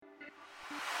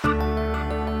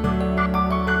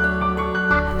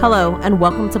Hello, and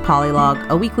welcome to Polylog,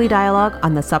 a weekly dialogue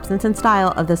on the substance and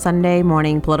style of the Sunday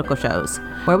morning political shows,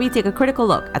 where we take a critical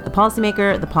look at the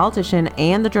policymaker, the politician,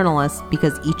 and the journalist,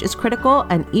 because each is critical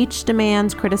and each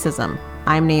demands criticism.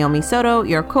 I'm Naomi Soto,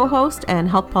 your co-host and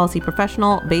health policy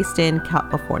professional based in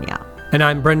California. And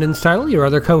I'm Brendan Stidle, your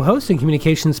other co-host and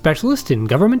communications specialist in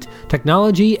government,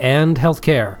 technology, and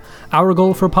healthcare. Our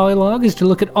goal for Polylog is to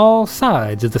look at all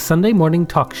sides of the Sunday morning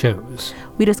talk shows.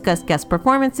 We discuss guest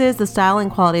performances, the style and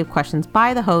quality of questions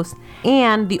by the host,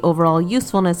 and the overall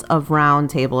usefulness of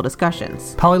roundtable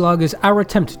discussions. Polylog is our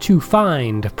attempt to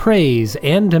find, praise,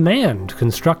 and demand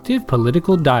constructive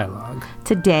political dialogue.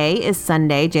 Today is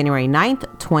Sunday, January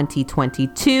 9th,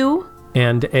 2022.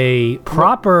 And a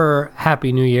proper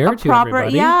Happy New Year to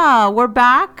everybody. Yeah, we're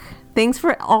back. Thanks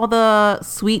for all the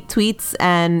sweet tweets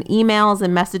and emails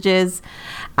and messages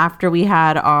after we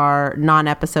had our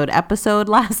non-episode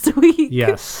last week.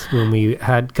 Yes, when we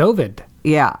had COVID.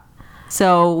 Yeah.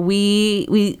 So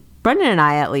we Brendan and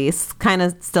I at least kind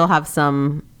of still have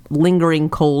some lingering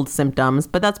cold symptoms,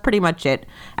 but that's pretty much it.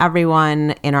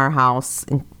 Everyone in our house,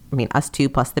 us two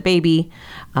plus the baby,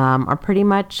 are pretty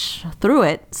much through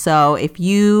it. So if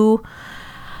you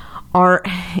are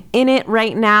in it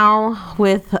right now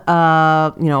with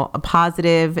a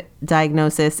positive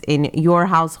diagnosis in your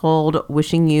household,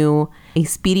 wishing you a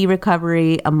speedy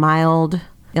recovery, a mild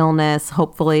illness.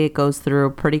 Hopefully it goes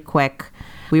through pretty quick.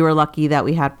 We were lucky that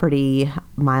we had pretty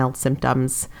mild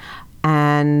symptoms,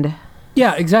 and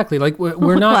yeah, exactly. Like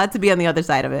we're not glad to be on the other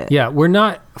side of it. Yeah, we're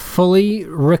not fully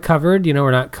recovered.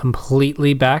 We're not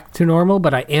completely back to normal,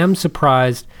 but I am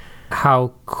surprised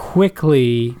how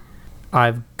quickly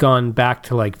I've gone back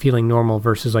to like feeling normal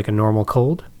versus like a normal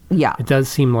cold. Yeah. It does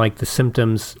seem like the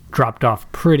symptoms dropped off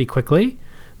pretty quickly,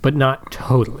 but not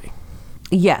totally.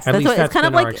 Yes, At least what, that's it's kind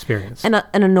of been like our experience. an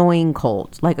annoying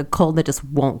cold, like a cold that just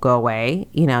won't go away.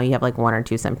 You have like one or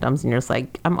two symptoms and you're just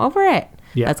like, I'm over it.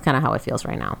 Yeah. That's kind of how it feels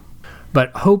right now.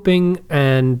 But hoping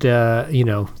and,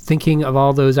 thinking of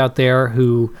all those out there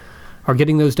who are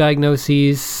getting those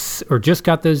diagnoses or just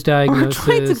got those diagnoses. Or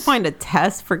trying to find a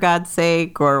test, for God's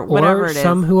sake, or whatever it is. Or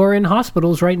some who are in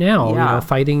hospitals right now, Yeah.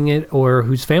 Fighting it, or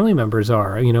whose family members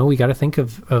are. We got to think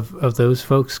of those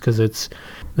folks because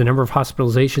the number of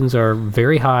hospitalizations are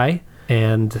very high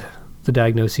and the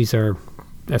diagnoses are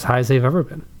as high as they've ever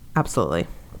been. Absolutely.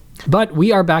 But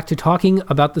we are back to talking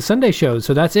about the Sunday shows.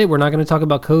 So that's it. We're not going to talk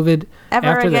about COVID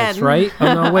after again. this, right?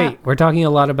 Oh, no, wait. We're talking a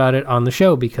lot about it on the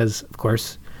show because, of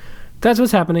course, that's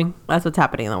what's happening. That's what's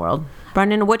happening in the world.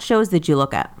 Brendan, what shows did you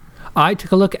look at? I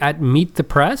took a look at Meet the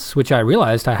Press, which I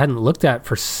realized I hadn't looked at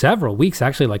for several weeks.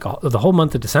 Actually, like the whole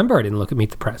month of December, I didn't look at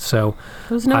Meet the Press. So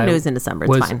there was no news in December.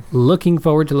 It's fine. Looking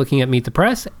forward to looking at Meet the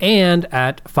Press and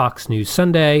at Fox News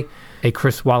Sunday, a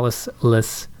Chris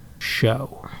Wallace-less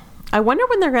show. I wonder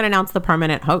when they're going to announce the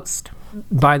permanent host.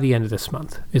 By the end of this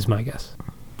month, is my guess.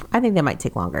 I think that might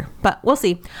take longer, but we'll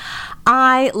see.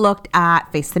 I looked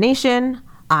at Face the Nation.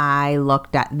 I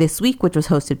looked at This Week, which was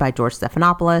hosted by George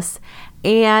Stephanopoulos.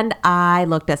 And I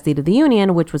looked at State of the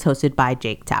Union, which was hosted by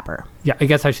Jake Tapper. Yeah, I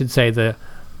guess I should say the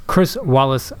Chris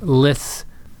Wallace-less,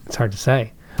 it's hard to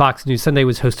say, Fox News Sunday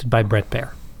was hosted by Bret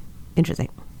Baier. Interesting.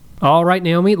 All right,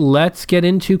 Naomi, let's get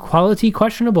into quality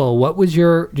questionable. Did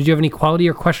you have any quality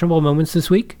or questionable moments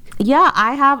this week? Yeah,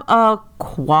 I have a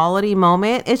quality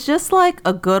moment. It's just like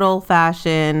a good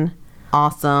old-fashioned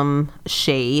awesome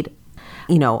shade,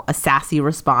 a sassy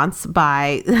response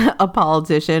by a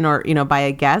politician or, by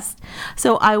a guest.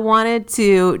 So I wanted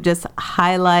to just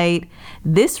highlight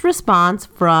this response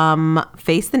from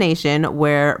Face the Nation,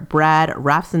 where Brad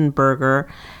Raffensperger,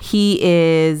 he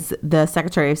is the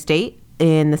Secretary of State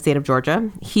in the state of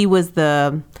Georgia. He was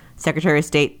the Secretary of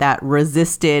State that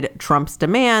resisted Trump's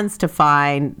demands to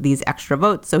find these extra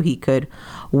votes so he could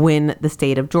win the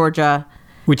state of Georgia.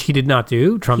 Which he did not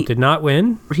do. Trump did not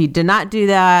win. He did not do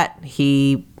that.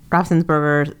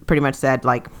 Raffensperger pretty much said,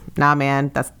 nah,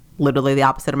 man, that's literally the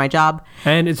opposite of my job.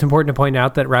 And it's important to point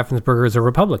out that Raffensperger is a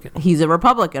Republican. He's a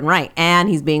Republican, right. And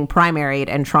he's being primaried,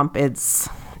 and Trump is,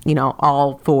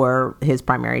 all for his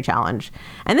primary challenge.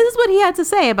 And this is what he had to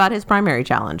say about his primary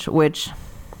challenge, which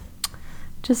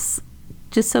just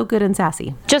so good and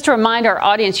sassy. Just to remind our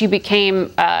audience, you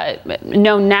became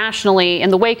known nationally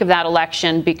in the wake of that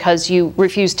election because you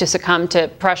refused to succumb to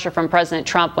pressure from President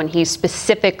Trump when he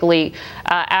specifically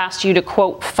asked you to,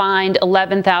 quote, find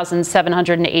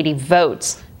 11,780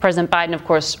 votes. President Biden, of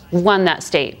course, won that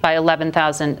state by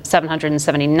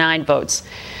 11,779 votes.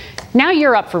 Now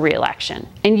you're up for re-election,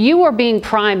 and you are being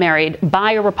primaried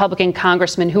by a Republican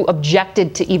congressman who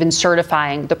objected to even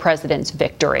certifying the president's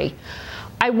victory.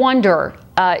 I wonder,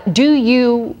 do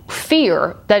you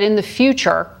fear that in the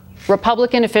future,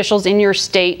 Republican officials in your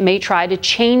state may try to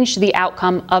change the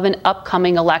outcome of an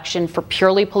upcoming election for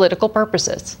purely political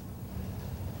purposes?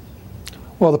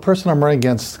 Well, the person I'm running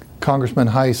against, Congressman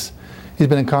Heiss, he's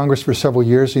been in Congress for several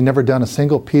years. He's never done a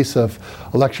single piece of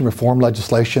election reform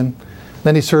legislation.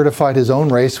 Then he certified his own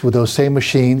race with those same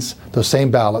machines, those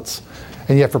same ballots.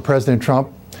 And yet for President Trump,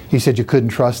 he said you couldn't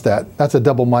trust that. That's a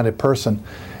double-minded person.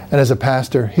 And as a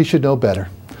pastor, he should know better.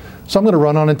 So I'm going to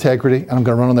run on integrity, and I'm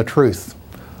going to run on the truth.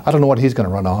 I don't know what he's going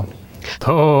to run on.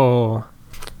 Oh.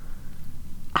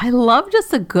 I love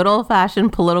just a good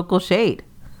old-fashioned political shade.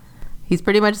 He's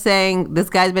pretty much saying this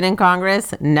guy's been in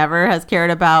Congress, never has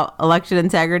cared about election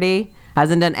integrity,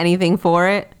 hasn't done anything for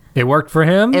it. It worked for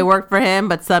him? It worked for him,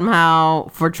 but somehow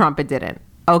for Trump it didn't.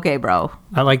 Okay, bro.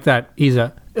 I like that. He's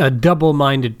a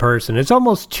double-minded person. It's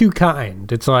almost too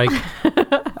kind. It's like,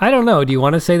 I don't know. Do you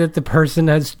want to say that the person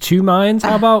has two minds?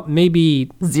 How about maybe...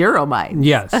 Zero minds.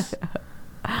 Yes.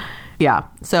 Yeah.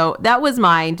 So that was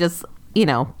mine. Just,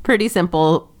 pretty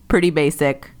simple, pretty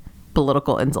basic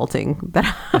political insulting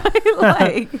that I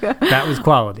like. That was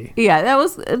quality. Yeah, that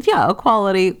was, a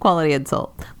quality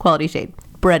insult, quality shade.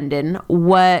 Brendan,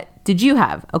 what did you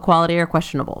have? A quality or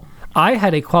questionable? I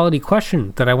had a quality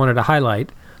question that I wanted to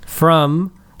highlight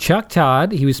from Chuck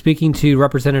Todd. He was speaking to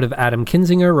Representative Adam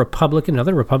Kinzinger, Republican,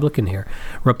 another Republican here,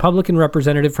 Republican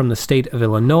representative from the state of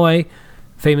Illinois.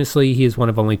 Famously, he is one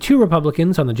of only two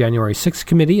Republicans on the January 6th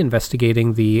committee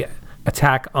investigating the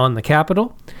attack on the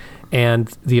Capitol and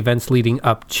the events leading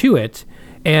up to it.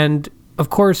 And, of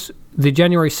course, the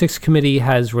January 6th committee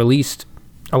has released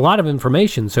a lot of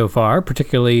information so far,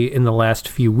 particularly in the last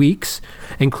few weeks,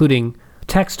 including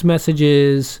text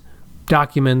messages,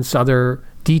 documents, other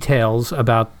details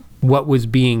about what was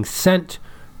being sent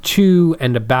to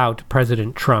and about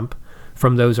President Trump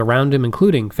from those around him,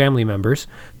 including family members.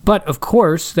 But of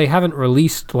course, they haven't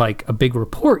released like a big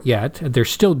report yet. They're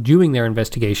still doing their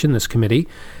investigation, this committee,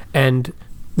 and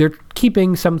they're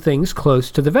keeping some things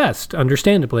close to the vest,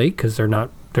 understandably, because they're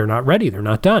not ready, they're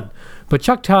not done. But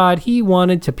Chuck Todd, he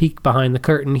wanted to peek behind the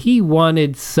curtain. He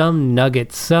wanted some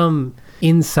nugget, some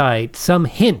insight, some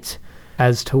hint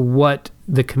as to what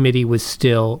the committee was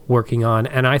still working on.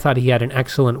 And I thought he had an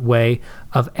excellent way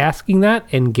of asking that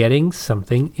and getting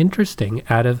something interesting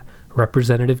out of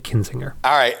Representative Kinzinger.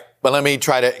 All right, but let me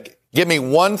try to give me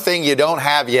one thing you don't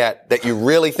have yet that you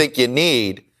really think you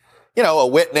need, a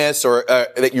witness or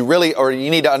that you really, or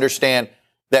you need to understand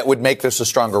that would make this a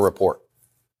stronger report.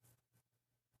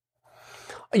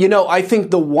 I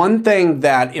think the one thing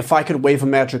that if I could wave a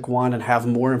magic wand and have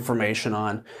more information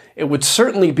on, it would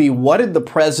certainly be what did the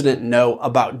president know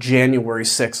about January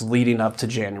 6th leading up to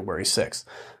January 6th?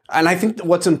 And I think that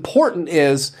what's important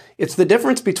is it's the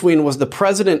difference between was the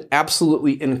president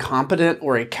absolutely incompetent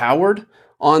or a coward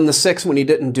on the 6th when he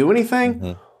didn't do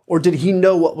anything, or did he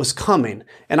know what was coming?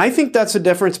 And I think that's a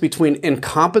difference between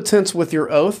incompetence with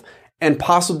your oath and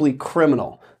possibly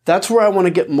criminal. That's where I want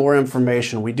to get more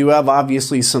information. We do have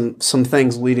obviously some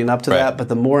things leading up to that, but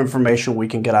the more information we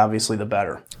can get, obviously, the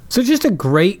better. So just a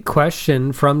great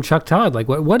question from Chuck Todd. Like,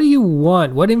 what do you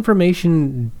want? What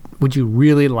information would you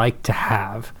really like to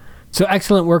have? So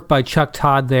excellent work by Chuck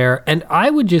Todd there. And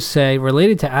I would just say,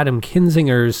 related to Adam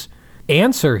Kinzinger's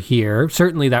answer here,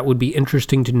 certainly that would be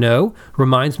interesting to know.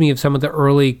 Reminds me of some of the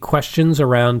early questions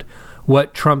around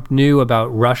what Trump knew about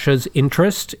Russia's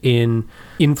interest in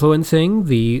influencing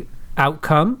the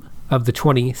outcome of the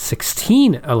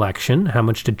 2016 election. How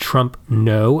much did Trump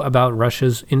know about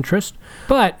Russia's interest?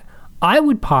 But I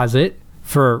would posit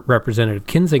for Representative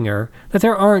Kinzinger that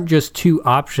there aren't just two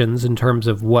options in terms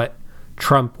of what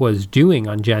Trump was doing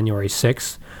on January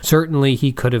 6th. Certainly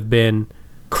he could have been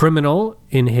criminal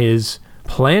in his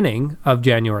planning of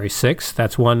January 6th.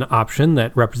 That's one option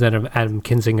that Representative Adam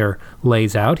Kinzinger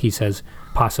lays out. He says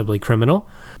possibly criminal.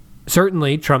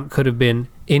 Certainly, Trump could have been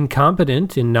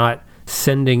incompetent in not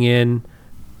sending in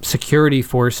security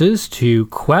forces to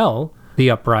quell the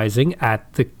uprising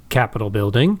at the Capitol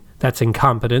building. That's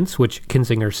incompetence, which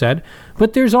Kinzinger said.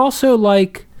 But there's also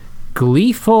like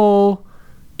gleeful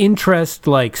interest,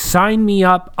 like sign me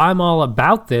up, I'm all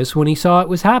about this, when he saw it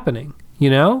was happening,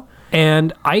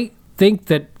 And I think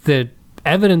that the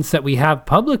evidence that we have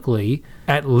publicly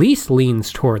at least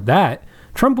leans toward that.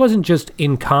 Trump wasn't just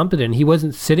incompetent. He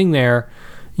wasn't sitting there,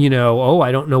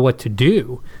 I don't know what to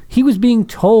do. He was being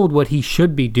told what he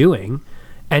should be doing,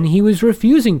 and he was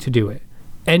refusing to do it.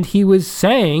 And he was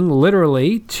saying,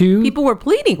 literally, to... People were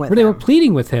pleading with him. They were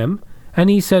pleading with him,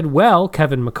 and he said, well,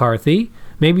 Kevin McCarthy,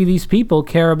 maybe these people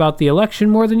care about the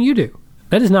election more than you do.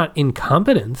 That is not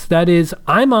incompetence. That is,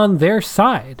 I'm on their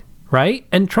side, right?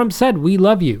 And Trump said, "We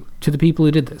love you," to the people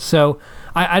who did this. So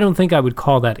I don't think I would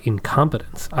call that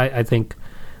incompetence. I think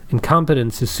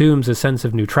incompetence assumes a sense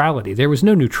of neutrality. There was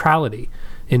no neutrality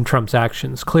in Trump's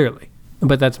actions, clearly.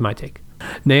 But that's my take.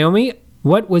 Naomi,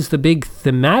 what was the big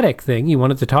thematic thing you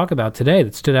wanted to talk about today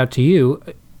that stood out to you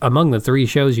among the 3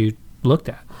 shows you looked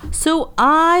at? So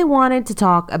I wanted to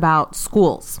talk about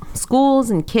schools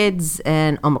and kids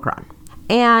and Omicron.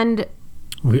 And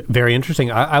very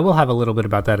interesting. I will have a little bit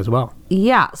about that as well.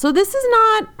 Yeah. So this is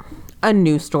not a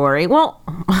new story. Well,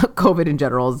 COVID in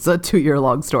general is a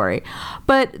 2-year-long story.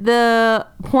 But the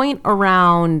point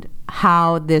around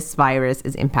how this virus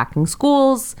is impacting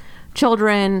schools,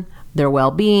 children, their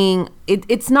well-being,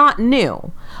 it's not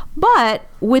new. But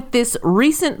with this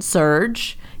recent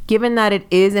surge, given that it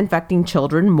is infecting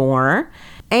children more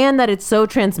and that it's so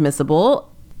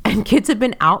transmissible, and kids have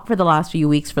been out for the last few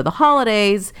weeks for the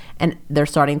holidays and they're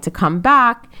starting to come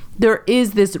back, there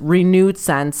is this renewed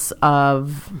sense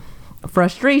of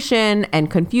frustration and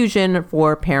confusion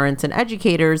for parents and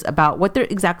educators about what they're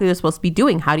supposed to be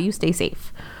doing. How do you stay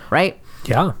safe, right?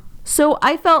 Yeah. So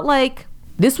I felt like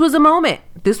this was a moment.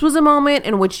 This was a moment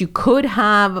in which you could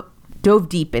have dove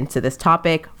deep into this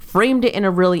topic, framed it in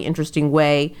a really interesting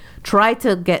way, tried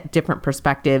to get different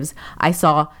perspectives. I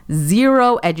saw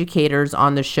 0 educators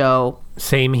on the show.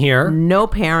 Same here. No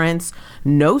parents,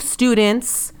 no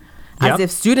students, as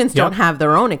if students don't have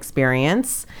their own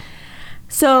experience.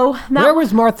 So where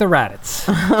was Martha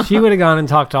Raddatz? She would have gone and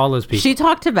talked to all those people. She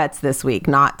talked to vets this week,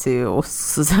 not to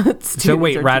students. So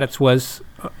wait, Raddatz was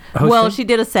hosting? Well, she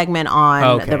did a segment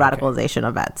on the radicalization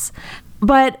of vets.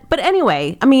 But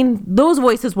anyway, I mean, those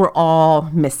voices were all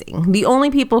missing. The only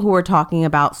people who were talking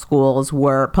about schools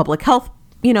were public health,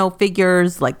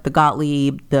 figures like the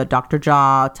Gottlieb, the Dr.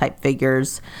 Jha type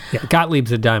figures. Yeah,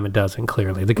 Gottlieb's a dime a dozen,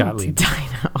 clearly. The Gottlieb. I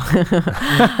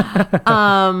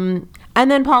know. And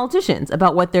then politicians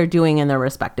about what they're doing in their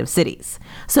respective cities.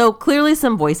 So clearly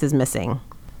some voices missing.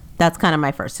 That's kind of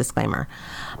my first disclaimer.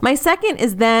 My second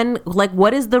is then,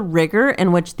 what is the rigor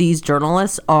in which these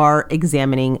journalists are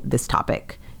examining this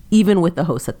topic, even with the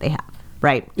hosts that they have,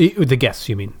 right? The guests,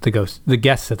 you mean? The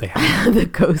guests that they have. The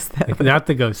ghosts that not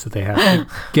the ghosts that they have. The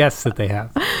guests that they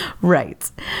have. Right.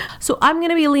 So I'm going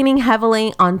to be leaning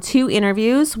heavily on 2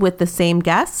 interviews with the same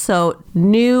guests. So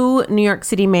new New York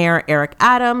City Mayor Eric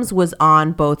Adams was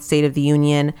on both State of the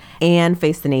Union and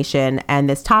Face the Nation, and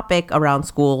this topic around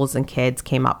schools and kids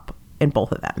came up in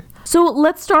both of them. So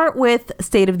let's start with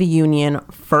State of the Union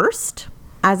first.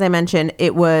 As I mentioned,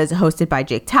 it was hosted by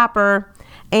Jake Tapper.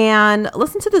 And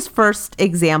listen to this first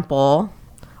example,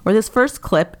 or this first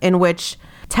clip, in which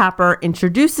Tapper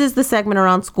introduces the segment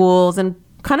around schools and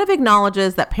kind of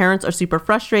acknowledges that parents are super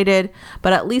frustrated,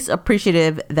 but at least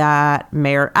appreciative that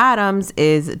Mayor Adams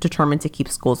is determined to keep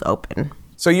schools open.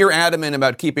 So you're adamant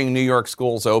about keeping New York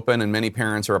schools open, and many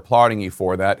parents are applauding you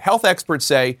for that. Health experts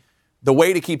say the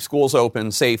way to keep schools open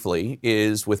safely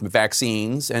is with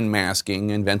vaccines and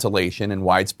masking and ventilation and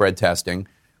widespread testing.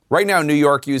 Right now, New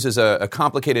York uses a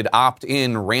complicated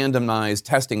opt-in randomized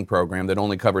testing program that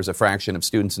only covers a fraction of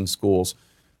students in schools.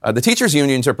 The teachers'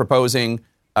 unions are proposing,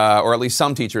 or at least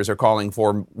some teachers are calling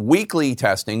for, weekly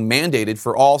testing mandated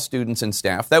for all students and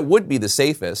staff. That would be the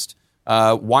safest.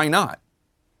 Why not?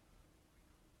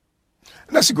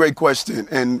 That's a great question.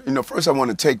 And, first I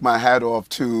want to take my hat off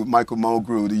to Michael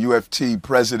Mulgrew, the UFT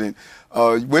president.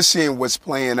 We're seeing what's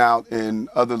playing out in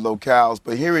other locales,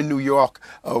 but here in New York,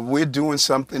 we're doing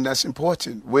something that's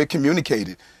important. We're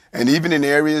communicating. And even in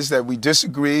areas that we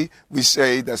disagree, we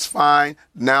say that's fine.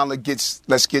 Now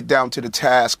let's get down to the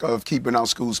task of keeping our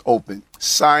schools open.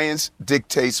 Science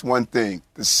dictates one thing.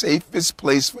 The safest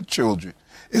place for children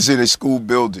is in a school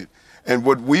building. And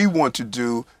what we want to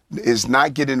do is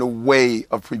not get in the way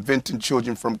of preventing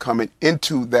children from coming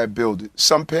into that building.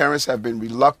 Some parents have been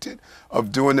reluctant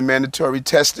of doing the mandatory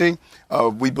testing.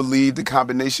 We believe the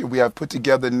combination we have put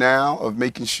together now of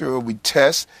making sure we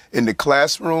test in the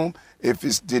classroom. If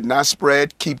it did not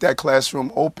spread, keep that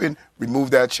classroom open,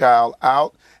 remove that child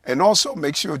out, and also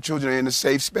make sure children are in a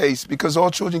safe space, because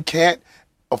all children can't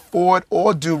afford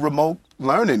or do remote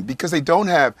learning because they don't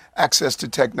have access to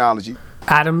technology.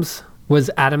 Adams was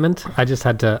adamant. I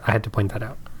had to point that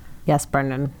out. Yes,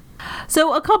 Brendan.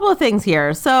 So a couple of things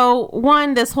here. So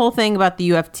one, this whole thing about the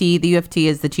UFT. The UFT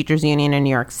is the teachers union in New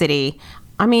York City.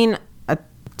 I mean,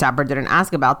 Tapper didn't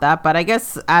ask about that, but I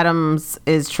guess Adams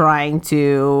is trying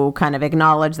to kind of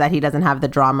acknowledge that he doesn't have the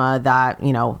drama that,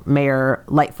 Mayor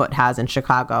Lightfoot has in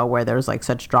Chicago, where there's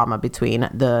such drama between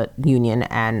the union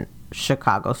and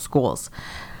Chicago schools.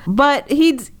 But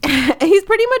he's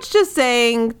pretty much just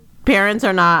saying parents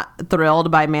are not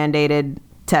thrilled by mandated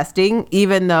testing,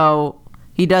 even though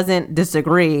he doesn't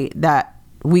disagree that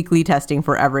weekly testing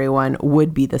for everyone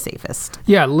would be the safest.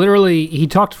 Yeah, literally, he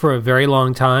talked for a very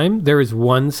long time. There is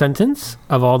one sentence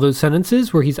of all those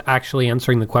sentences where he's actually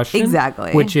answering the question.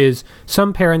 Exactly. Which is,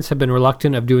 some parents have been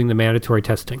reluctant of doing the mandatory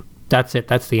testing. That's it.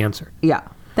 That's the answer. Yeah.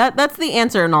 That's the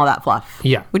answer and all that fluff.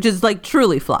 Yeah. Which is like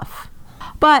truly fluff.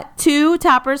 But to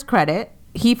Tapper's credit,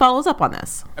 he follows up on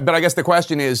this. But I guess the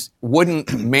question is, wouldn't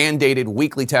mandated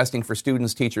weekly testing for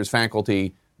students, teachers,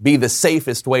 faculty be the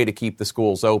safest way to keep the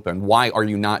schools open? Why are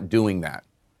you not doing that?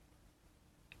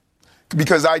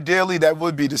 Because ideally that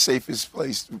would be the safest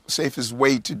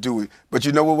way to do it. But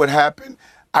you know what would happen?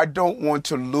 I don't want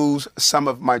to lose some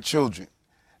of my children.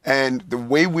 And the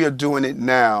way we are doing it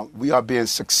now, we are being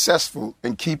successful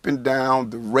in keeping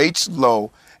down the rates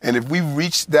low. And if we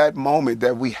reach that moment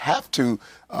that we have to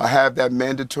have that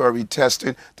mandatory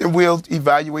testing, then we'll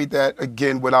evaluate that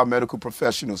again with our medical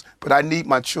professionals. But I need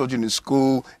my children in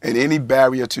school, and any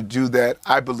barrier to do that,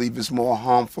 I believe, is more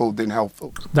harmful than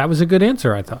helpful. That was a good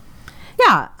answer, I thought.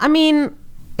 Yeah, I mean,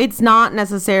 it's not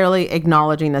necessarily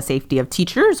acknowledging the safety of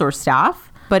teachers or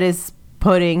staff, but is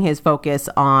putting his focus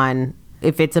on,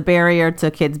 if it's a barrier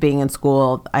to kids being in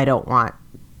school, I don't want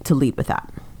to lead with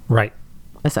that. Right.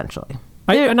 Essentially.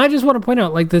 And I just want to point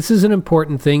out, like, this is an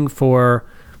important thing for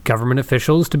government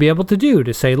officials to be able to do,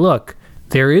 to say, look,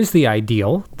 there is the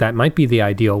ideal, that might be the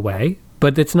ideal way,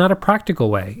 but it's not a practical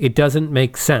way. It doesn't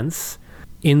make sense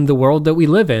in the world that we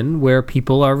live in where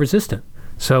people are resistant.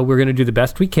 So we're going to do the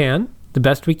best we can. The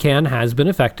best we can has been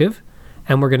effective,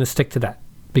 and we're going to stick to that.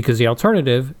 Because the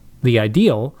alternative, the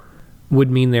ideal, would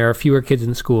mean there are fewer kids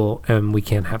in school, and we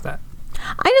can't have that.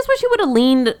 I just wish he would have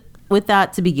leaned with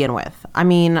that to begin with. I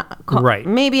mean, right.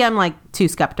 Maybe I'm like too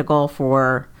skeptical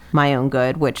for my own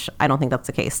good, which I don't think that's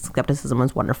the case. Skepticism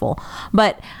is wonderful.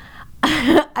 But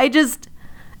I just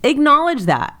acknowledge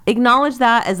that. Acknowledge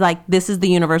that as like, this is the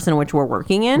universe in which we're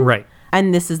working in. Right.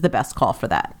 And this is the best call for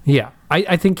that. Yeah.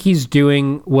 I think he's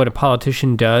doing what a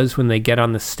politician does when they get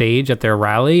on the stage at their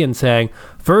rally and saying,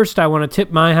 first, I want to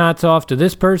tip my hats off to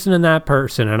this person and that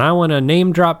person, and I want to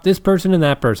name drop this person and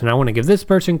that person. I want to give this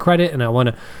person credit, and I want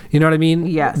to, you know what I mean?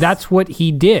 Yes. That's what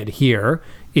he did here.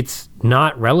 It's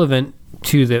not relevant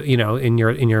to the, you know, in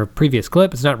your previous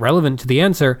clip, it's not relevant to the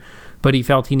answer, but he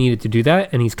felt he needed to do that,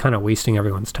 and he's kind of wasting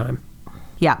everyone's time.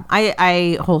 Yeah,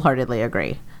 I wholeheartedly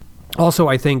agree. Also,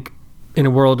 I think in a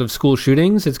world of school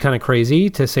shootings, it's kind of crazy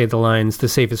to say the lines, the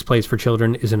safest place for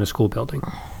children is in a school building.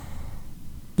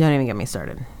 Don't even get me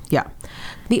started. Yeah.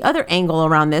 The other angle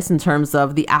around this in terms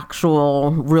of the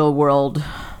actual real world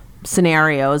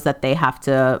scenarios that they have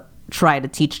to try to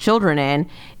teach children in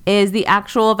is the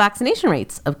actual vaccination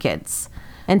rates of kids.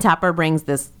 And Tapper brings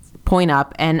this point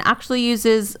up and actually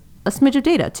uses a smidge of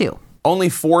data too. Only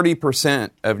 40%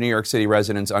 of New York City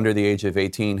residents under the age of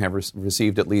 18 have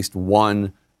received at least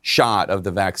one shot of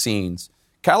the vaccines.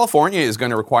 California is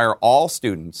going to require all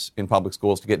students in public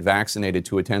schools to get vaccinated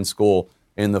to attend school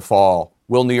in the fall.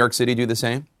 Will New York City do the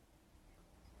same?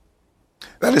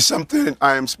 That is something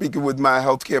I am speaking with my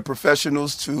healthcare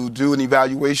professionals to do an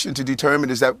evaluation to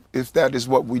determine if that is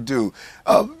what we do.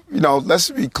 Let's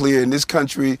be clear. In this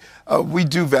country, we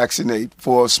do vaccinate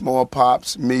for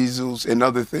smallpox, measles, and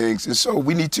other things. And so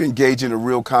we need to engage in a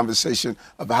real conversation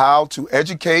of how to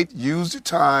educate, use the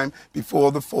time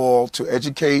before the fall to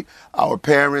educate our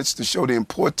parents, to show the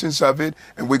importance of it.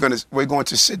 And we're going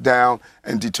to sit down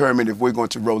and determine if we're going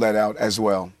to roll that out as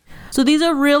well. So these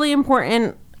are really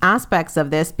important aspects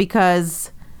of this,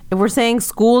 because if we're saying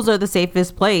schools are the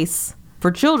safest place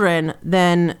for children,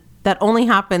 then that only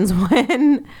happens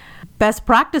when best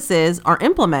practices are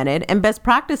implemented, and best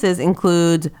practices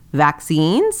include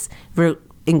vaccines,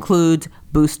 includes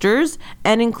boosters,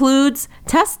 and includes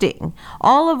testing,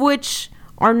 all of which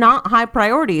are not high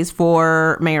priorities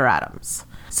for Mayor Adams.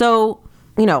 So,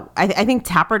 I think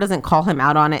Tapper doesn't call him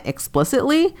out on it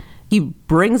explicitly. He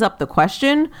brings up the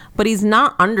question, but he's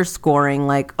not underscoring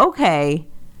like, okay,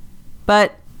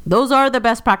 but those are the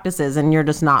best practices and you're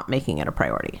just not making it a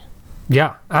priority.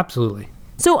 Yeah, absolutely.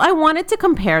 So I wanted to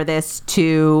compare this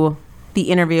to the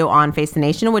interview on Face the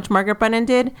Nation, which Margaret Brennan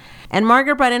did. And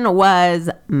Margaret Brennan was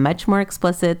much more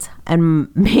explicit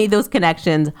and made those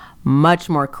connections much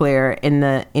more clear in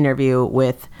the interview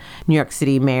with New York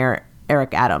City Mayor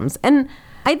Eric Adams. And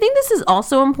I think this is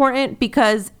also important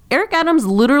because Eric Adams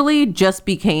literally just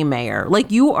became mayor. Like,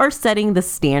 you are setting the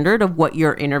standard of what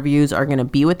your interviews are going to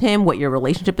be with him, what your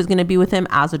relationship is going to be with him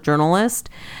as a journalist.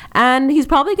 And he's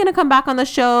probably going to come back on the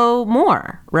show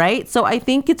more, right? So I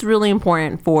think it's really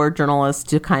important for journalists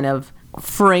to kind of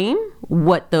frame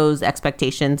what those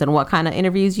expectations and what kind of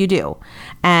interviews you do.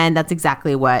 And that's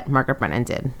exactly what Margaret Brennan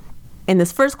did. In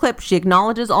this first clip, she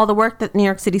acknowledges all the work that New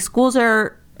York City schools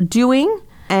are doing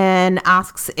and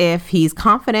asks if he's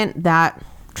confident that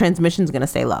transmission is going to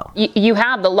stay low. You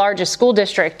have the largest school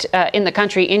district in the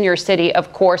country in your city,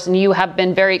 of course, and you have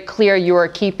been very clear you are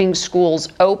keeping schools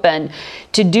open.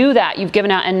 To do that, you've given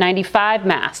out N95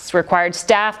 masks, required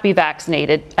staff be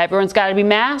vaccinated. Everyone's got to be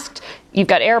masked. You've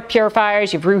got air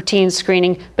purifiers, you've routine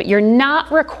screening, but you're not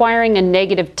requiring a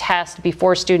negative test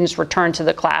before students return to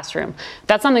the classroom.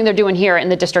 That's something they're doing here in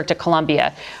the District of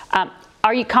Columbia.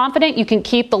 Are you confident you can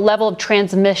keep the level of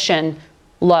transmission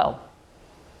low?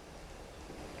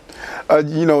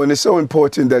 And it's so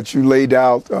important that you laid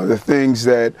out the things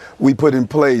that we put in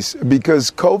place,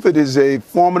 because COVID is a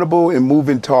formidable and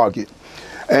moving target.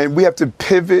 And we have to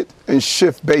pivot and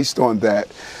shift based on that.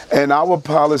 And our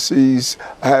policies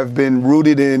have been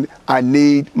rooted in, I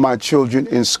need my children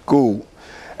in school.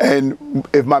 And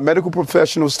if my medical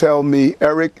professionals tell me,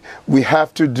 Eric, we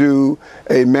have to do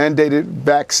a mandated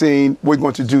vaccine, we're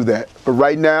going to do that. But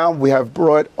right now, we have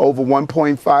brought over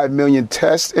 1.5 million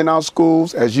tests in our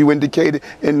schools, as you indicated,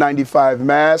 N95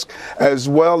 masks, as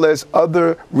well as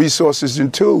other resources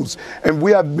and tools. And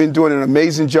we have been doing an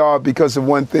amazing job because of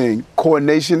one thing,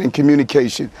 coordination and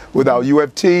communication with our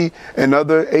UFT and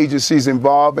other agencies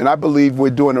involved. And I believe we're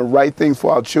doing the right thing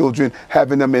for our children,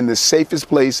 having them in the safest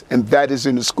place, and that is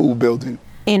in the school building.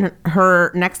 In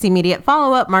her next immediate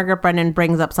follow-up, Margaret Brennan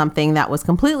brings up something that was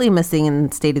completely missing in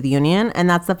State of the Union, and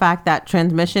that's the fact that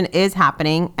transmission is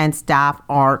happening and staff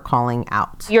are calling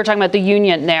out. You're talking about the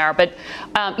union there, but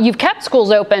you've kept schools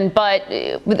open, but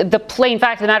the plain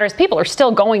fact of the matter is people are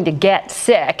still going to get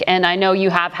sick, and I know you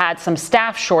have had some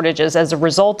staff shortages as a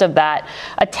result of that.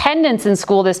 Attendance in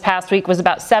school this past week was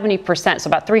about 70%, so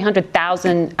about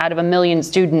 300,000 out of 1 million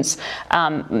students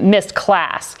missed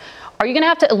class. Are you going to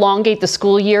have to elongate the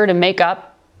school year to make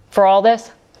up for all this?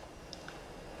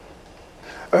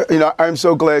 I'm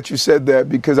so glad you said that,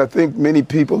 because I think many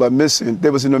people are missing.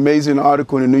 There was an amazing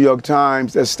article in the New York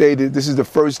Times that stated this is the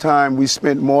first time we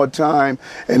spent more time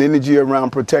and energy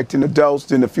around protecting adults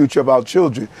than the future of our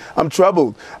children. I'm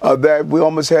troubled that we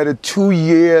almost had a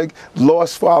 2-year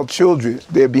loss for our children.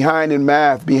 They're behind in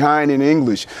math, behind in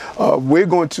English. We're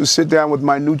going to sit down with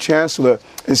my new chancellor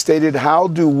and stated, how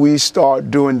do we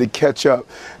start doing the catch up?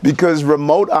 Because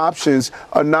remote options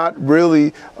are not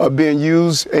really being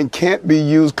used and can't be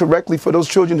used correctly for those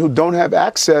children who don't have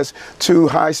access to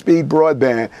high-speed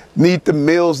broadband, need the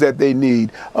meals that they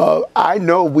need. I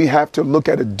know we have to look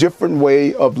at a different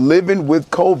way of living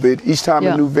with COVID each time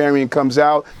a new variant comes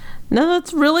out. No,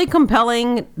 that's really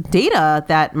compelling data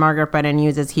that Margaret Brennan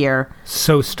uses here.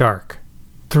 So stark.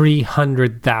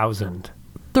 300,000.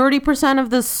 30% of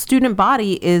the student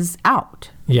body is out.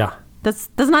 Yeah. That's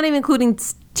not even including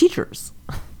teachers.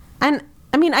 And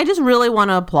I mean, I just really want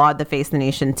to applaud the Face the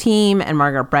Nation team and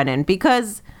Margaret Brennan,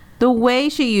 because the way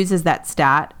she uses that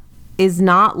stat is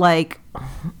not like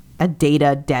a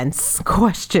data dense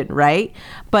question, right?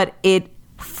 But it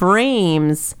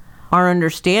frames our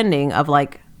understanding of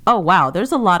like, oh, wow,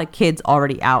 there's a lot of kids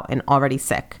already out and already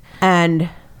sick. And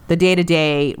the day to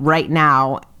day right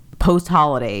now, post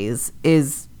holidays,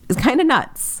 is kind of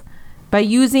nuts. By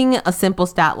using a simple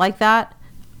stat like that,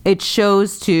 it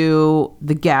shows to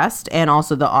the guest and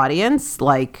also the audience,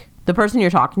 like the person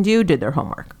you're talking to did their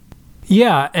homework.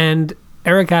 Yeah, and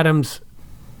Eric Adams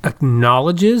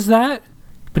acknowledges that,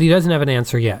 but he doesn't have an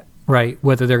answer yet, right?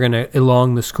 Whether they're going to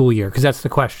elongate the school year, because that's the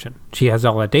question. She has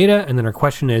all that data, and then her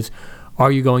question is,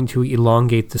 are you going to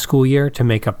elongate the school year to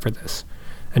make up for this?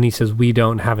 And he says, we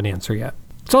don't have an answer yet.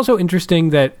 It's also interesting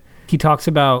that he talks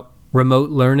about remote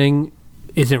learning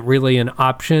isn't really an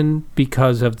option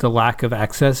because of the lack of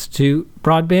access to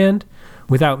broadband,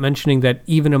 without mentioning that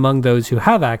even among those who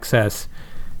have access,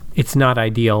 it's not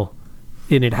ideal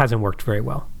and it hasn't worked very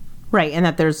well. Right, and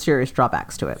that there's serious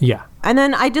drawbacks to it. Yeah. And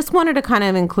then I just wanted to kind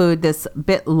of include this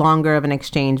bit longer of an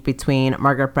exchange between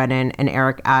Margaret Brennan and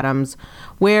Eric Adams,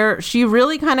 where she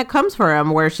really kind of comes for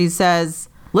him, where she says,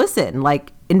 listen,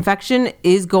 like, infection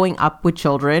is going up with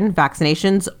children.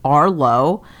 Vaccinations are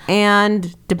low.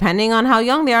 And depending on how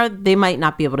young they are, they might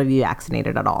not be able to be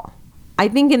vaccinated at all. I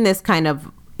think in this kind of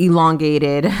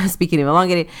elongated, speaking of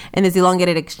elongated, in this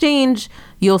elongated exchange,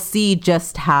 you'll see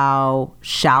just how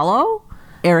shallow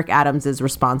Eric Adams's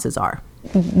responses are.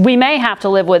 We may have to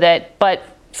live with it, but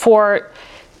for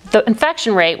the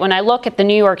infection rate, when I look at the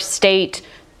New York State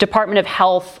Department of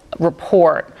Health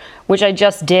report, which I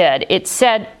just did, it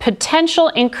said potential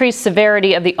increased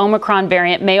severity of the Omicron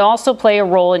variant may also play a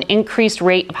role in increased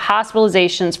rate of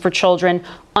hospitalizations for children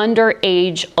under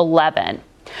age 11.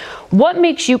 What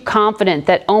makes you confident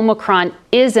that Omicron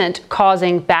isn't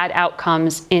causing bad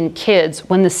outcomes in kids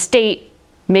when the state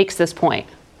makes this point?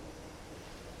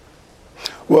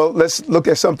 Well, let's look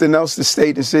at something else the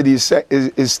state and city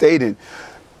is stating.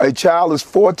 A child is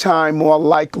 4 times more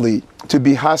likely to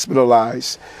be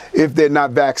hospitalized if they're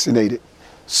not vaccinated.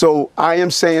 So I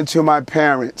am saying to my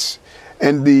parents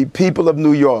and the people of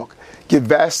New York, get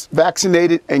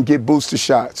vaccinated and get booster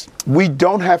shots. We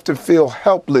don't have to feel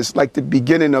helpless like the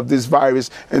beginning of this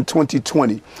virus in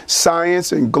 2020.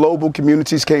 Science and global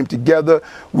communities came together.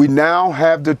 We now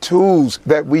have the tools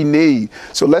that we need.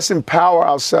 So let's empower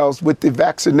ourselves with the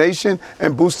vaccination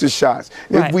and booster shots.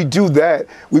 Right. If we do that,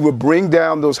 we will bring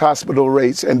down those hospital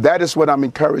rates. And that is what I'm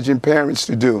encouraging parents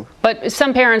to do. But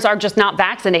some parents are just not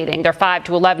vaccinating their 5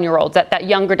 to 11-year-olds, that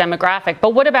younger demographic.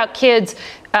 But what about kids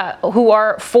who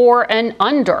are 4 and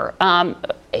under?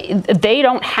 They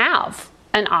don't have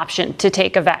an option to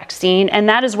take a vaccine, and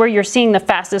that is where you're seeing the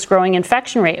fastest growing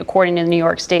infection rate, according to the New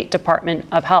York State Department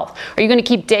of Health. Are you going to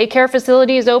keep daycare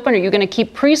facilities open? Or are you going to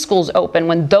keep preschools open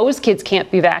when those kids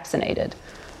can't be vaccinated?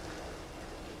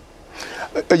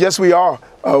 Yes, we are.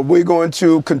 We're going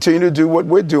to continue to do what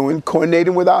we're doing,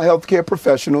 coordinating with our healthcare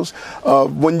professionals.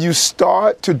 When you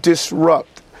start to disrupt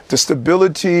the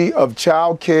stability of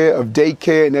childcare, of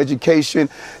daycare, and education,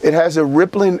 it has a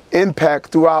rippling impact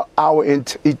throughout our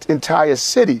entire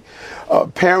city.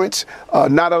 Parents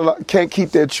can't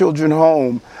keep their children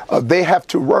home. They have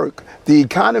to work. The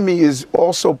economy is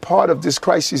also part of this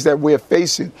crisis that we're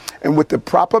facing. And with the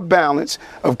proper balance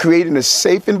of creating a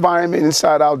safe environment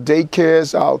inside our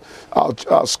daycares,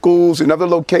 our schools, and other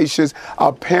locations,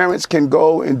 our parents can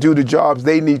go and do the jobs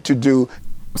they need to do.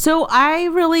 So I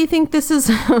really think this is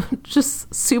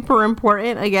just super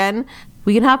important. Again,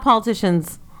 we can have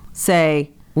politicians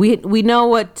say, we know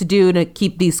what to do to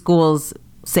keep these schools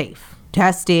safe.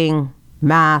 Testing,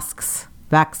 masks,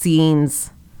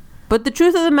 vaccines. But the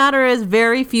truth of the matter is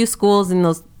very few schools in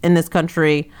this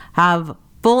country have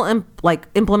full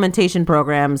implementation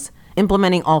programs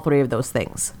implementing all 3 of those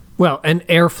things. Well, and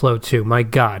airflow too. My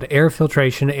God, air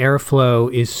filtration,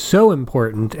 airflow is so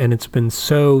important, and it's been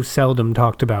so seldom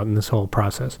talked about in this whole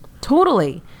process.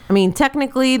 Totally. I mean,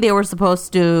 technically, schools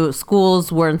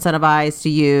were incentivized to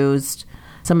use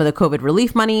some of the COVID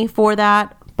relief money for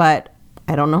that, but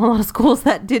I don't know a lot of schools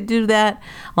that did do that.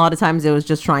 A lot of times it was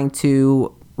just trying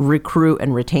to recruit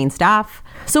and retain staff.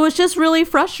 So it's just really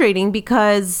frustrating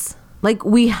because,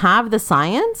 we have the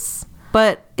science,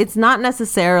 but it's not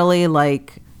necessarily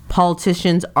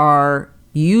politicians are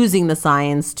using the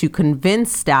science to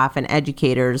convince staff and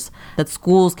educators that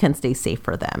schools can stay safe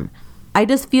for them. I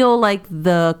just feel like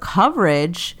the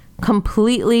coverage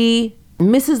completely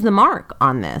misses the mark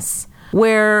on this,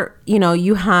 where,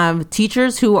 you have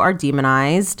teachers who are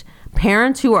demonized,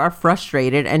 parents who are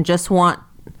frustrated and just want,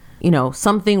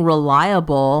 something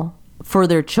reliable for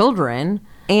their children.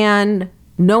 And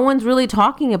no one's really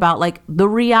talking about the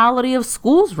reality of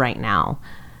schools right now.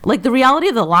 The reality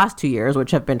of the last 2 years, which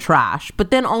have been trash,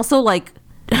 but then also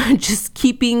just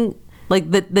keeping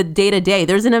the day to day.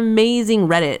 There's an amazing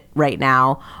Reddit right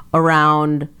now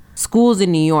around schools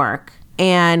in New York,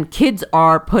 and kids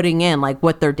are putting in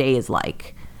what their day is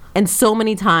like. And so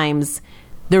many times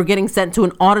they're getting sent to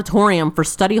an auditorium for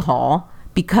study hall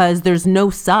because there's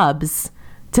no subs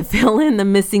to fill in the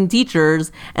missing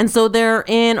teachers. And so they're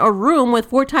in a room with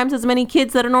 4 times as many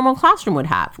kids that a normal classroom would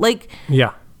have.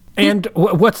 Yeah. And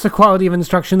what's the quality of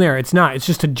instruction there? It's not. It's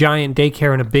just a giant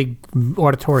daycare and a big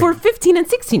auditorium. For 15 and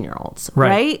 16-year-olds,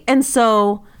 right? And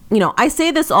so, I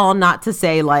say this all not to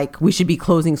say, we should be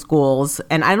closing schools.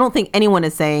 And I don't think anyone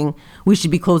is saying we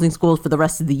should be closing schools for the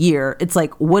rest of the year. It's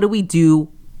what do we do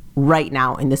right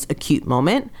now in this acute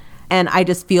moment? And I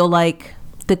just feel like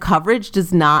the coverage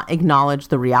does not acknowledge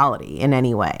the reality in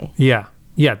any way. Yeah.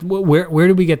 Yeah. Where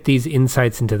do we get these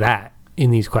insights into that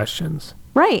in these questions?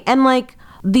 Right. And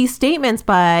these statements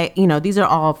by, these are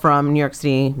all from New York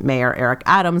City Mayor Eric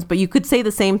Adams, but you could say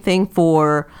the same thing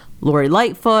for Lori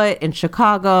Lightfoot in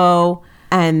Chicago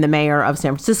and the mayor of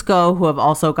San Francisco, who have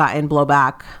also gotten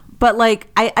blowback. But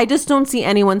I just don't see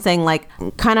anyone saying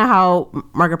kind of how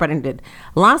Margaret Brennan did.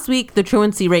 Last week, the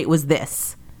truancy rate was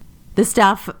this. The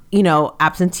staff,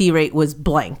 absentee rate was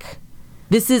blank.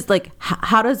 This is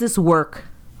how does this work?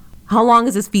 How long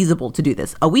is this feasible to do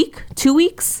this? A week? 2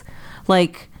 weeks?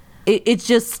 It's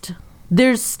just,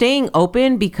 they're staying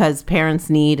open because parents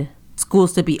need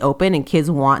schools to be open and kids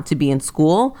want to be in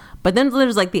school. But then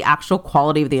there's the actual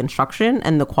quality of the instruction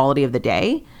and the quality of the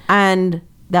day. And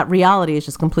that reality is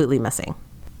just completely missing.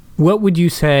 What would you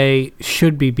say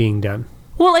should be being done?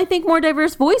 Well, I think more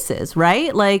diverse voices,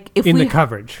 right? The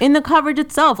coverage. In the coverage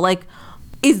itself.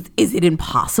 Is it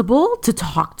impossible to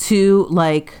talk to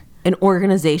like an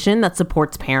organization that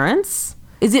supports parents?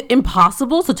 Is it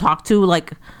impossible to talk to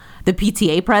like the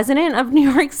PTA president of New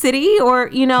York City? Or,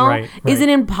 you know, Right. Is it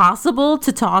impossible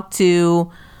to talk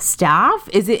to staff?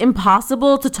 Is it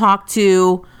impossible to talk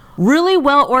to really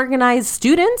well-organized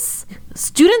students?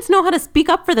 Students know how to speak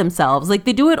up for themselves. Like,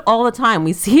 they do it all the time.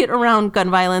 We see it around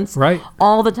gun violence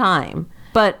all the time.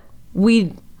 But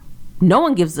no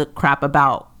one gives a crap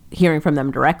about hearing from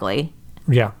them directly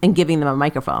and giving them a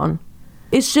microphone.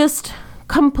 It's just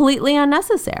completely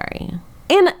unnecessary.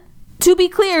 And to be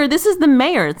clear, this is the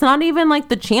mayor. It's not even like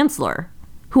the chancellor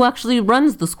who actually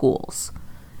runs the schools.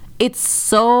 It's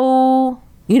so,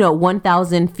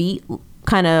 1,000 feet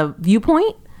kind of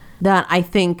viewpoint that I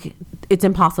think it's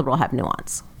impossible to have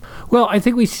nuance. Well, I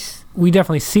think we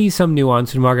definitely see some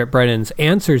nuance in Margaret Brennan's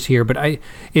answers here, but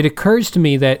it occurs to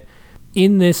me that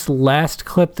in this last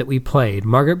clip that we played,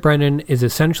 Margaret Brennan is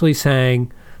essentially saying,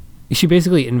 she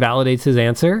basically invalidates his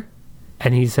answer,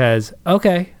 and he says,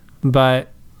 okay, but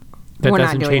that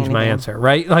doesn't change my answer,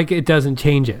 right? Like, it doesn't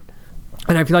change it.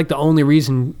 And I feel like the only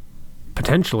reason,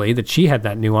 potentially, that she had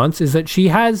that nuance is that she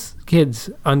has kids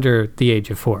under the age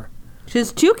of 4. She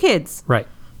has 2 kids. Right.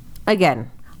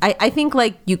 Again, I think,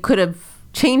 like, you could have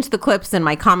changed the clips and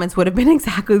my comments would have been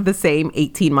exactly the same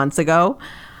 18 months ago.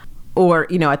 Or,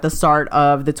 at the start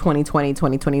of the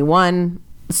 2020-2021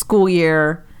 school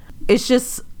year. It's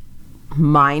just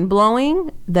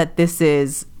mind-blowing that this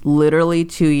is literally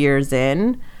 2 years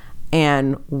in,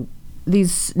 and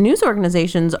these news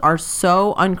organizations are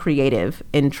so uncreative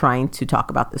in trying to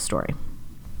talk about this story.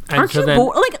 And aren't you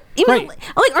bored?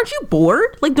 Aren't you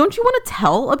bored? Like, don't you want to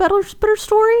tell a better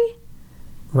story?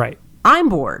 Right. I'm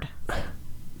bored.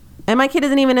 And my kid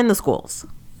isn't even in the schools.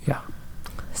 Yeah.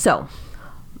 So,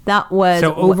 that was...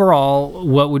 So, overall,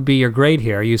 what would be your grade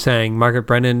here? Are you saying Margaret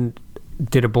Brennan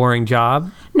did a boring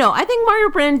job? No, I think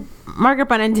Margaret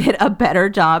Brennan did a better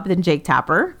job than Jake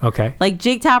Tapper. Okay. Like,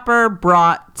 Jake Tapper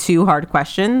brought 2 hard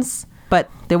questions, but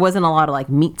there wasn't a lot of, like,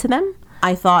 meat to them.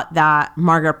 I thought that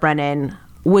Margaret Brennan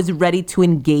was ready to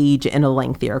engage in a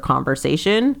lengthier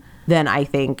conversation than I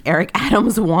think Eric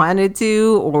Adams wanted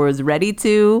to or was ready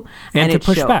to. And to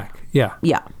push back. Yeah.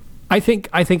 Yeah. I think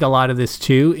a lot of this,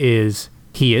 too, is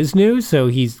he is new, so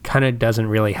he kind of doesn't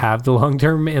really have the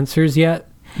long-term answers yet.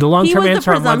 The long-term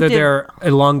answer on whether they're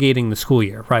elongating the school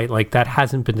year, right? Like, that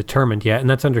hasn't been determined yet, and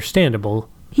that's understandable.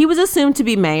 He was assumed to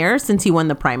be mayor since he won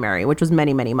the primary, which was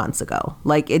many, many months ago.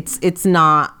 Like, it's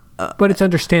not... but it's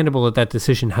understandable that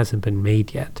decision hasn't been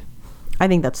made yet. I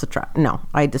think that's the trap. No,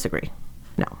 I disagree.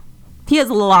 No. He has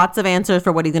lots of answers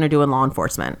for what he's going to do in law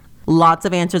enforcement. Lots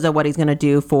of answers of what he's going to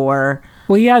do for...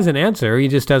 Well, he has an answer. He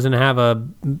just doesn't have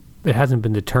it hasn't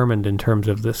been determined in terms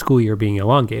of the school year being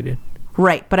elongated.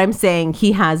 Right, but I'm saying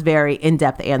he has very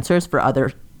in-depth answers for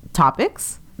other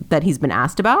topics that he's been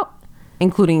asked about,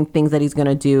 including things that he's going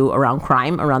to do around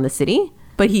crime around the city.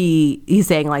 But he's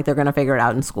saying, like, they're going to figure it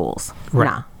out in schools. Right.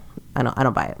 Nah, I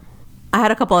don't buy it. I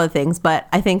had a couple other things, but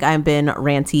I think I've been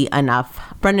ranty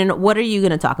enough. Brendan, what are you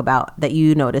going to talk about that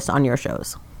you noticed on your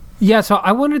shows? Yeah, so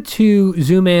I wanted to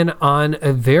zoom in on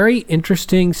a very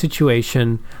interesting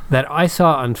situation that I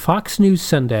saw on Fox News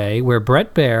Sunday, where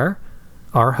Bret Baier,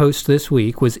 our host this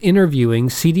week, was interviewing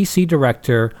CDC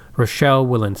Director Rochelle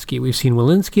Walensky. We've seen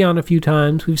Walensky on a few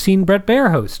times. We've seen Bret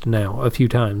Baier host now a few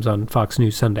times on Fox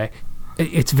News Sunday.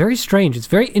 It's very strange. It's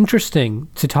very interesting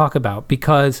to talk about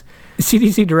because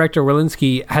CDC Director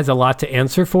Walensky has a lot to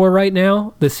answer for right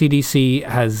now. The CDC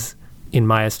has, in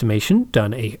my estimation,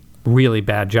 done a really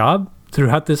bad job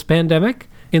throughout this pandemic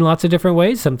in lots of different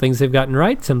ways. Some things they've gotten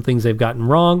right, some things they've gotten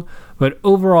wrong. But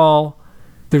overall,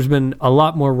 there's been a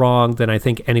lot more wrong than I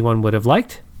think anyone would have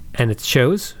liked, and it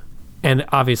shows. And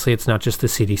obviously, it's not just the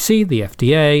CDC. The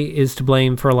FDA is to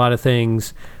blame for a lot of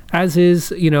things, as is,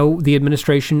 the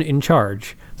administration in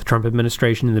charge. The Trump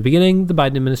administration in the beginning, the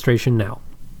Biden administration now.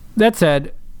 That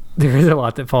said, there is a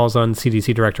lot that falls on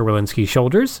CDC Director Walensky's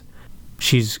shoulders.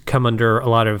 She's come under a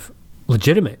lot of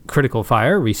legitimate critical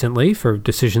fire recently for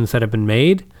decisions that have been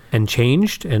made and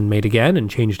changed and made again and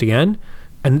changed again.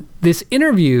 And this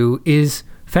interview is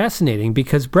fascinating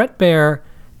because Bret Baier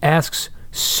asks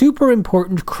super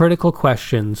important critical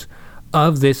questions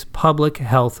of this public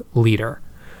health leader.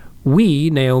 We,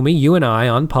 Naomi, you and I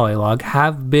on Polylog,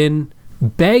 have been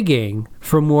begging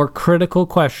for more critical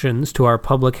questions to our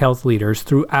public health leaders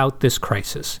throughout this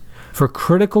crisis. For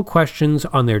critical questions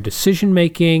on their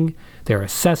decision-making, their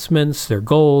assessments, their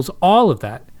goals, all of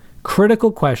that.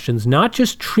 Critical questions, not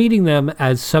just treating them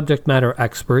as subject matter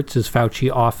experts, as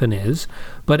Fauci often is,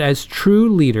 but as true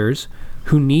leaders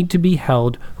who need to be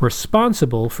held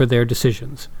responsible for their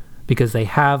decisions. because they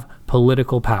have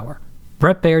political power.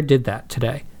 Bret Baier did that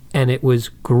today, and it was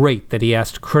great that he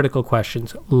asked critical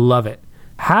questions. Love it.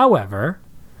 However,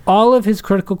 all of his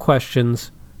critical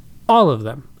questions, all of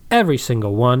them, every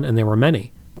single one, and there were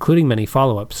many, including many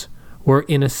follow-ups, were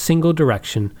in a single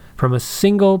direction, from a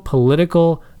single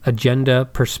political agenda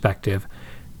perspective.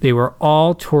 They were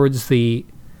all towards the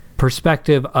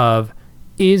perspective of,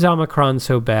 is Omicron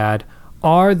so bad?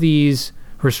 Are these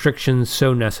restrictions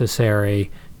so necessary?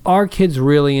 Are kids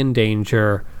really in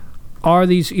danger? Are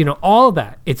these, all of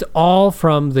that. It's all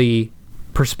from the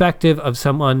perspective of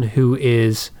someone who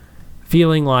is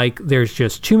feeling like there's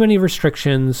just too many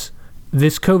restrictions,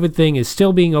 this COVID thing is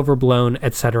still being overblown,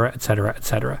 et cetera, et cetera, et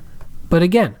cetera. But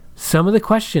again, some of the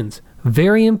questions,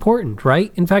 very important,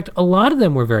 right? In fact, a lot of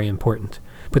them were very important,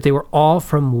 but they were all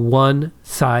from one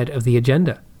side of the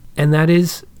agenda. And that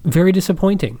is very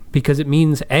disappointing, because it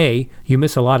means A, you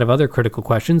miss a lot of other critical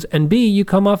questions, and B, you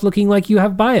come off looking like you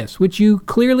have bias, which you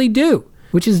clearly do,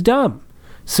 which is dumb.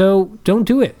 So don't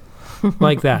do it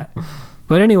like that.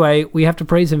 But anyway, we have to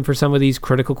praise him for some of these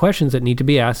critical questions that need to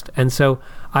be asked. And so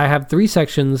I have 3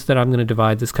 sections that I'm going to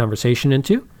divide this conversation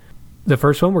into. The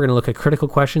first one, we're going to look at critical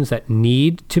questions that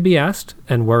need to be asked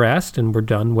and were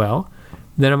done well.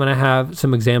 Then I'm going to have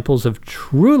some examples of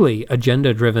truly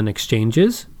agenda-driven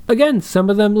exchanges. Again, some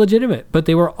of them legitimate, but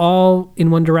they were all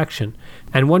in one direction.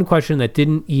 And one question that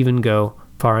didn't even go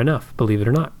far enough, believe it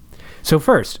or not. So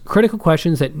first, critical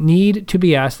questions that need to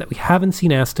be asked that we haven't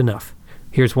seen asked enough.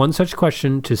 Here's one such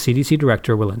question to CDC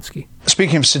Director Walensky.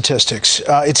 Speaking of statistics,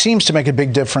 it seems to make a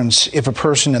big difference if a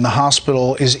person in the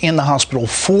hospital is in the hospital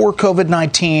for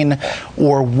COVID-19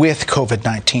 or with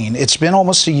COVID-19. It's been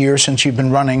almost a year since you've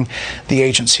been running the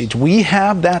agency. Do we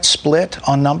have that split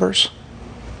on numbers?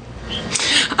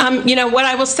 What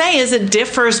I will say is it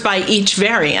differs by each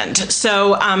variant.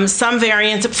 So some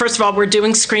variants, first of all, we're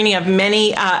doing screening of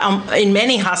in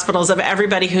many hospitals of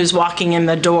everybody who's walking in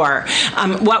the door.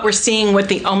 What we're seeing with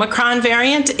the Omicron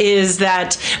variant is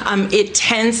that it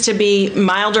tends to be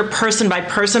milder person by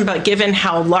person, but given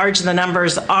how large the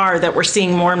numbers are, that we're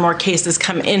seeing more and more cases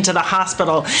come into the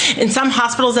hospital. In some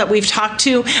hospitals that we've talked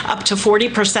to, up to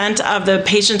 40% of the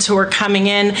patients who are coming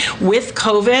in with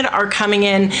COVID are coming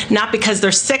in not because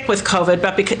they're sick with COVID,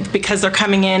 but because they're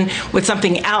coming in with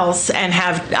something else and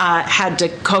have had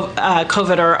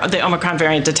COVID or the Omicron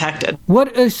variant detected.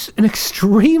 What is an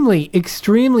extremely,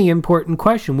 extremely important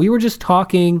question. We were just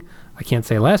talking, I can't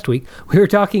say last week, we were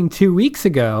talking 2 weeks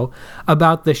ago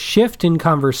about the shift in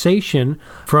conversation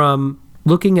from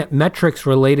looking at metrics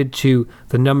related to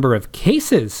the number of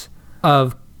cases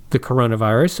of the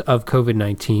coronavirus, of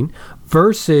COVID-19,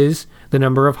 versus the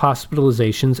number of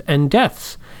hospitalizations and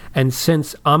deaths. And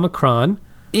since Omicron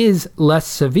is less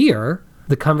severe,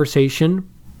 the conversation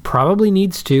probably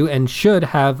needs to, and should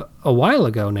have a while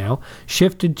ago now,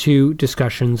 shifted to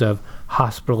discussions of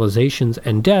hospitalizations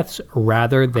and deaths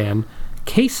rather than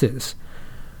cases.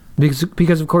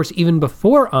 Because of course, even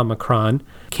before Omicron,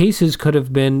 cases could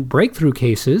have been breakthrough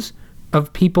cases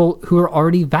of people who are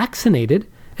already vaccinated,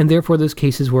 and therefore those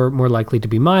cases were more likely to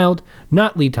be mild,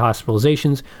 not lead to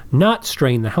hospitalizations, not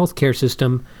strain the healthcare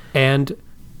system, and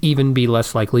even be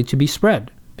less likely to be spread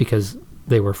because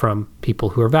they were from people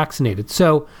who are vaccinated.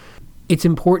 So it's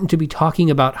important to be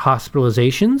talking about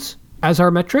hospitalizations as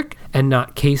our metric and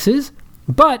not cases.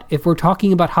 But if we're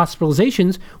talking about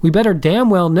hospitalizations, we better damn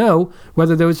well know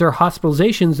whether those are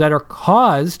hospitalizations that are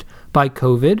caused by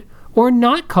COVID or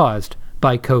not caused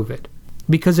by COVID.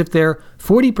 Because if they're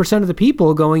 40% of the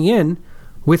people going in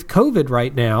with COVID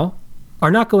right now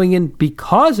are not going in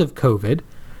because of COVID,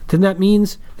 then that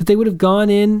means that they would have gone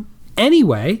in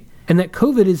anyway, and that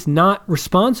COVID is not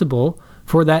responsible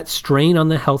for that strain on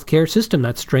the healthcare system.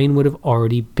 That strain would have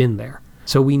already been there.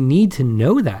 So we need to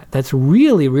know that. That's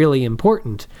really, really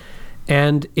important.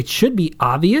 And it should be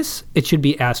obvious. It should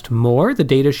be asked more. The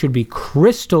data should be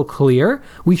crystal clear.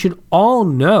 We should all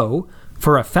know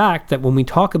for a fact that when we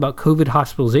talk about COVID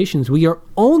hospitalizations, we are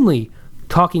only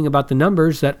talking about the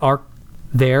numbers that are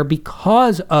there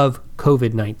because of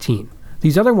COVID-19.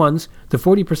 These other ones, the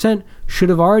 40%, should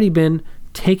have already been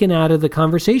taken out of the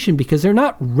conversation because they're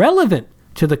not relevant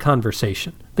to the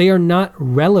conversation. They are not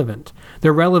relevant.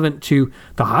 They're relevant to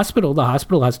the hospital. The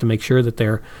hospital has to make sure that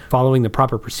they're following the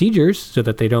proper procedures so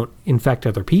that they don't infect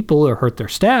other people or hurt their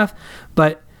staff,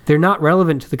 but they're not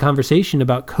relevant to the conversation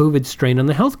about COVID strain on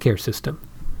the healthcare system.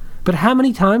 But how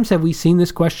many times have we seen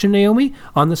this question, Naomi,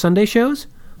 on the Sunday shows?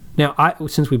 Now,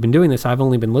 since we've been doing this, I've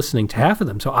only been listening to half of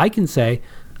them, so I can say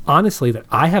honestly that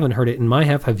I haven't heard it in my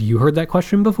half. Have you heard that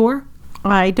question before?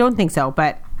 I don't think so,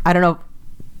 but I don't know.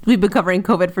 we've been covering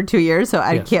COVID for 2 years, so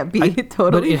I can't be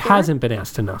totally But it hasn't been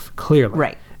asked enough, clearly.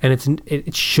 Right. And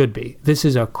it should be. This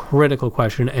is a critical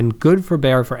question, and good for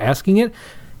Bear for asking it.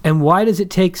 And why does it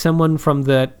take someone from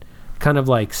that kind of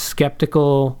like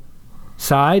skeptical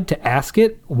side to ask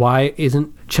it? Why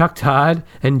isn't Chuck Todd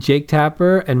and Jake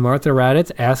Tapper and Martha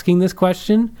Raddatz asking this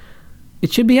question?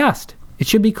 It should be asked. It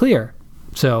should be clear.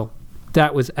 So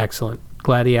that was excellent.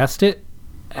 Glad he asked it.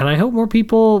 And I hope more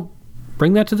people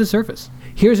bring that to the surface.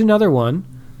 Here's another one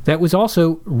that was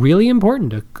also really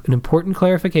important, an important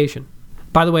clarification.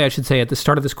 By the way, I should say at the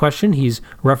start of this question, he's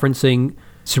referencing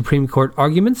Supreme Court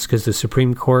arguments because the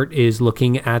Supreme Court is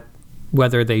looking at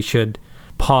whether they should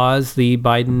pause the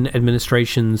Biden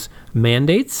administration's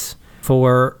mandates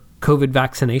for COVID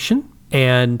vaccination.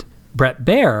 And Bret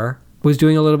Baier was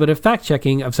doing a little bit of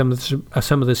fact-checking of some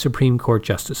of the Supreme Court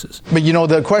justices. But,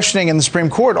 the questioning in the Supreme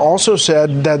Court also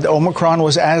said that Omicron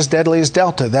was as deadly as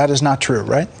Delta. That is not true,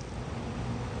 right?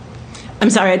 I'm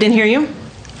sorry, I didn't hear you.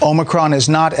 Omicron is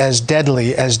not as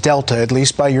deadly as Delta, at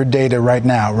least by your data right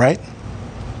now, right?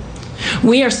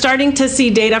 We are starting to see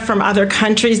data from other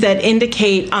countries that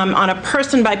indicate on a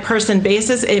person-by-person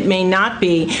basis it may not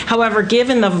be. However,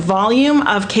 given the volume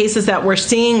of cases that we're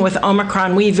seeing with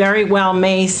Omicron, we very well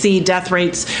may see death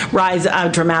rates rise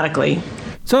dramatically.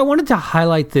 So I wanted to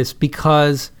highlight this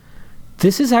because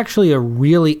this is actually a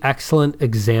really excellent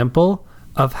example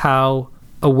of how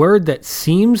a word that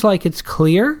seems like it's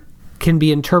clear can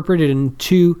be interpreted in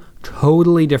two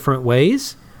totally different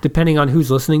ways, depending on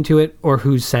who's listening to it or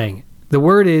who's saying it. The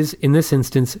word is, in this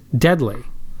instance, deadly,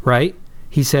 right?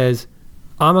 He says,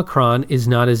 Omicron is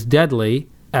not as deadly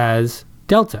as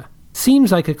Delta. Seems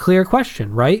like a clear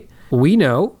question, right? We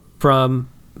know from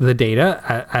the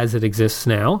data as it exists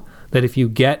now that if you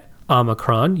get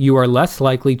Omicron, you are less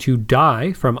likely to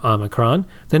die from Omicron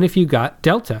than if you got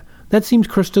Delta. That seems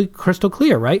crystal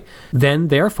clear, right? Then,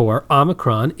 therefore,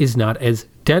 Omicron is not as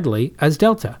deadly as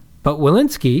Delta. But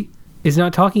Walensky is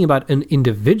not talking about an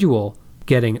individual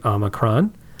getting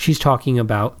Omicron. She's talking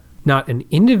about not an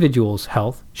individual's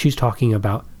health. She's talking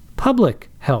about public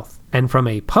health. And from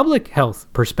a public health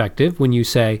perspective, when you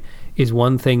say, is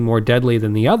one thing more deadly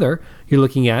than the other, you're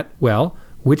looking at, well,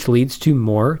 which leads to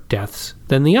more deaths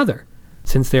than the other.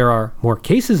 Since there are more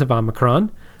cases of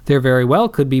Omicron, there very well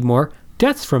could be more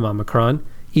deaths from Omicron,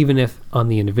 even if on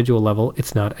the individual level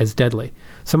it's not as deadly.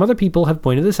 Some other people have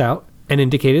pointed this out and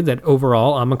indicated that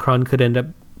overall Omicron could end up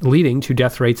leading to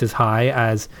death rates as high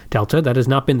as Delta. That has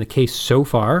not been the case so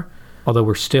far, although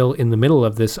we're still in the middle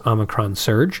of this Omicron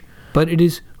surge. But it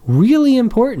is really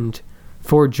important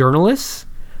for journalists,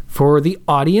 for the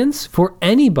audience, for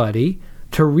anybody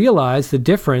to realize the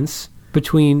difference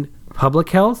between public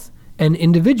health and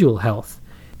individual health.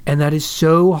 And that is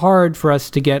so hard for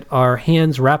us to get our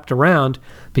hands wrapped around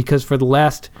because for the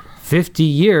last 50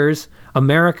 years,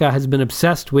 America has been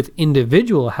obsessed with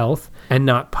individual health and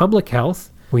not public health.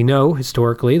 We know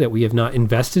historically that we have not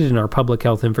invested in our public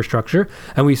health infrastructure,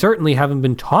 and we certainly haven't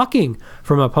been talking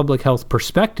from a public health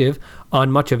perspective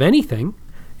on much of anything.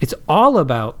 It's all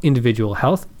about individual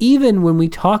health. Even when we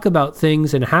talk about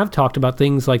things and have talked about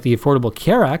things like the Affordable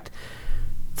Care Act,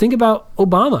 think about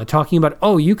Obama talking about,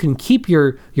 oh, you can keep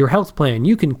your health plan.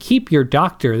 You can keep your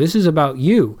doctor. This is about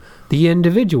you, the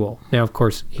individual. Now, of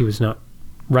course, he was not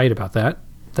right about that.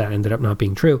 That ended up not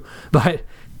being true. But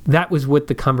that was what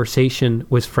the conversation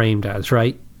was framed as,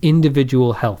 right?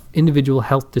 Individual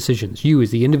health decisions. You as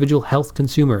the individual health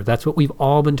consumer. That's what we've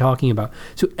all been talking about.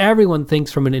 So everyone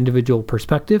thinks from an individual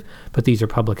perspective, but these are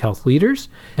public health leaders,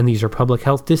 and these are public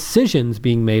health decisions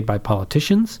being made by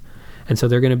politicians. And so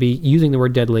they're going to be using the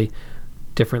word deadly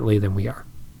differently than we are.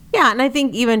 Yeah, and I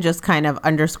think even just kind of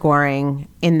underscoring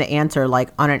in the answer, like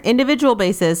on an individual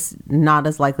basis, not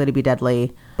as likely to be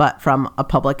deadly, but from a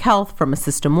public health, from a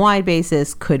system-wide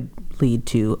basis, could lead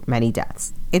to many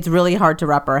deaths. It's really hard to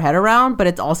wrap our head around, but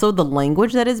it's also the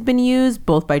language that has been used,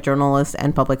 both by journalists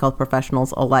and public health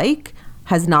professionals alike,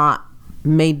 has not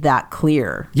made that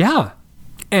clear. Yeah,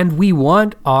 and we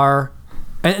want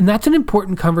and that's an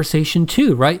important conversation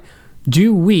too, right?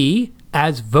 Do we,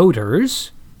 as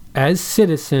voters, as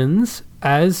citizens,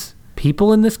 as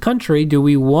people in this country, do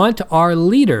we want our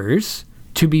leaders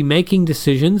to be making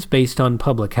decisions based on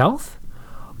public health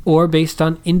or based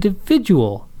on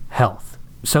individual health?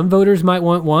 Some voters might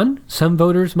want one, some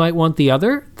voters might want the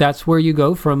other. That's where you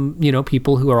go from,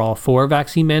 people who are all for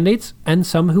vaccine mandates and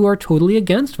some who are totally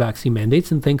against vaccine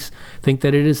mandates and think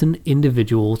that it is an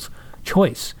individual's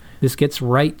choice. This gets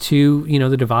right to,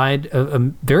 the divide, a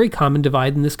very common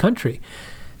divide in this country.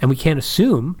 And we can't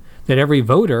assume that every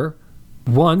voter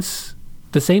wants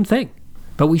the same thing.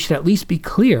 But we should at least be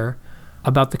clear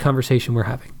about the conversation we're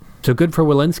having. So good for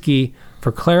Walensky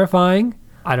for clarifying.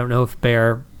 I don't know if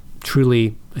Baer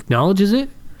truly acknowledges it.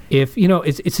 If,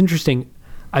 it's interesting.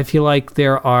 I feel like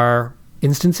there are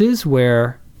instances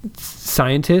where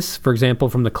scientists, for example,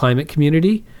 from the climate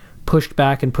community, pushed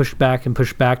back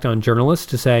on journalists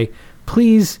to say,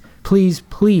 please, please,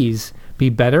 please be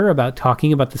better about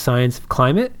talking about the science of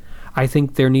climate. I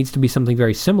think there needs to be something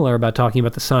very similar about talking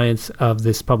about the science of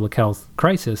this public health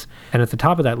crisis. And at the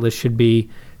top of that list should be,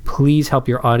 please help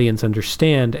your audience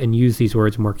understand and use these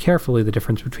words more carefully, the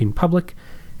difference between public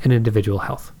and individual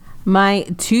health. My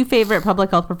two favorite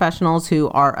public health professionals who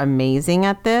are amazing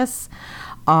at this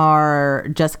are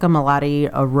Jessica Malati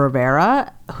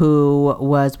Rivera, who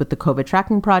was with the COVID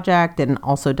Tracking Project and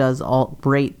also does all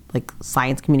great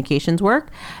science communications work,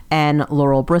 and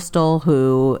Laurel Bristol,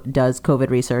 who does COVID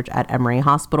research at Emory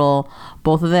Hospital.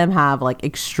 Both of them have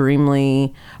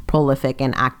extremely prolific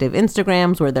and active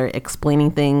Instagrams where they're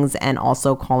explaining things and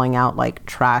also calling out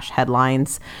trash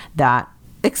headlines that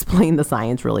explain the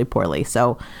science really poorly.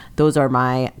 So those are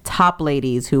my top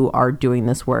ladies who are doing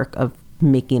this work of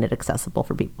making it accessible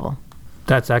for people.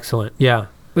 That's excellent. Yeah.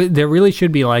 But there really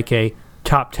should be a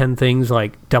top 10 things,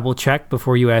 double check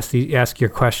before you ask your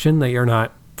question that you're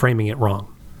not framing it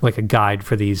wrong. Like a guide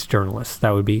for these journalists.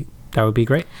 That would be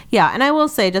great. Yeah. And I will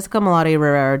say Jessica Malati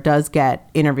Rivera does get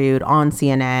interviewed on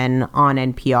CNN, on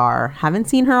NPR. Haven't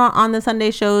seen her on the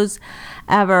Sunday shows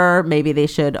ever. Maybe they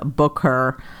should book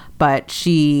her. But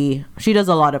she does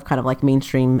a lot of kind of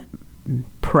mainstream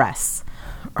press.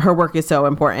 Her work is so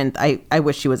important. I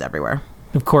wish she was everywhere.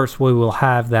 Of course, we will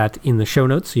have that in the show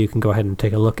notes, so you can go ahead and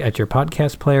take a look at your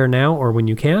podcast player now or when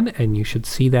you can, and you should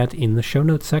see that in the show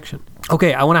notes section.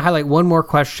 Okay, I want to highlight one more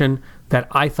question that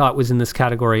I thought was in this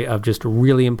category of just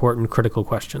really important, critical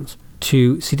questions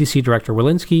to CDC Director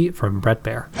Walensky from Bret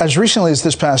Baier. As recently as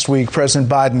this past week,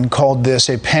 President Biden called this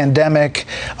a pandemic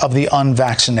of the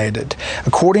unvaccinated.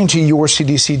 According to your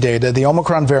CDC data, the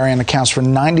Omicron variant accounts for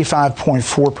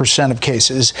 95.4% of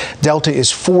cases. Delta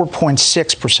is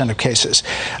 4.6% of cases.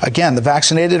 Again, the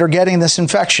vaccinated are getting this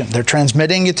infection. They're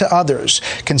transmitting it to others.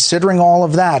 Considering all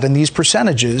of that and these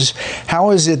percentages, how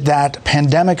is it that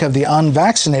pandemic of the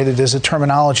unvaccinated is a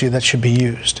terminology that should be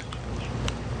used?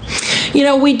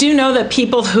 We do know that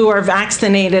people who are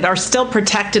vaccinated are still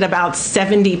protected about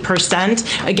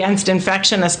 70% against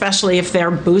infection, especially if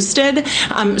they're boosted.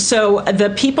 So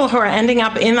the people who are ending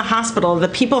up in the hospital, the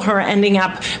people who are ending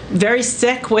up very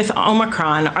sick with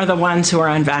Omicron are the ones who are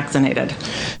unvaccinated.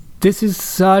 This is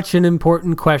such an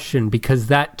important question because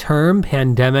that term,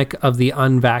 pandemic of the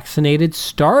unvaccinated,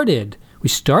 we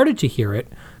started to hear it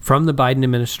from the Biden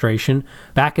administration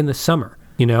back in the summer.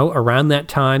 Around that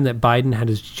time that Biden had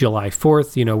his July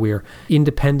 4th, we're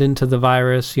independent of the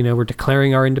virus, we're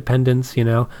declaring our independence,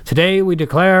 today we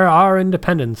declare our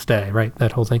Independence Day, right?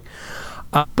 That whole thing.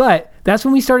 But that's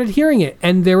when we started hearing it.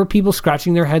 And there were people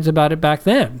scratching their heads about it back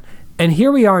then. And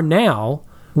here we are now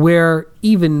where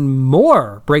even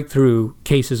more breakthrough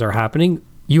cases are happening,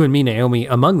 you and me, Naomi,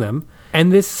 among them.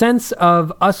 And this sense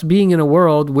of us being in a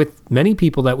world with many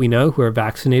people that we know who are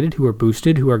vaccinated, who are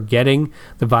boosted, who are getting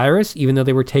the virus, even though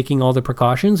they were taking all the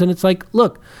precautions. And it's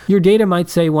look, your data might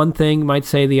say one thing, might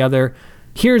say the other.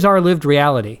 Here's our lived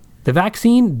reality. The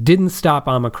vaccine didn't stop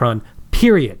Omicron,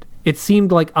 period. It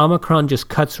seemed like Omicron just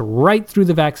cuts right through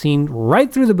the vaccine, right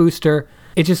through the booster.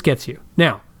 It just gets you.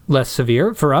 Now, less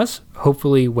severe for us,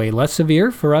 hopefully way less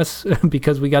severe for us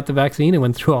because we got the vaccine and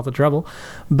went through all the trouble.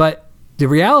 But the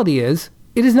reality is,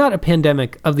 it is not a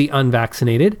pandemic of the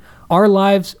unvaccinated. Our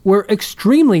lives were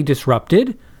extremely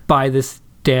disrupted by this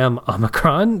damn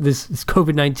Omicron, this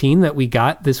COVID-19 that we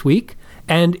got this week.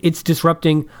 And it's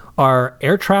disrupting our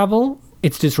air travel.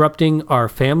 It's disrupting our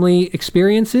family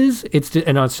experiences. And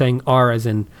I'm not saying our as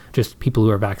in just people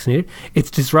who are vaccinated. It's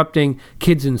disrupting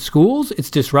kids in schools. It's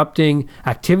disrupting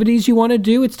activities you want to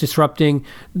do. It's disrupting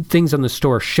things on the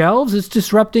store shelves. It's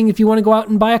disrupting if you want to go out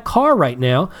and buy a car right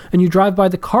now and you drive by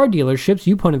the car dealerships.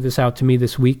 You pointed this out to me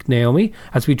this week, Naomi,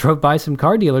 as we drove by some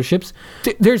car dealerships.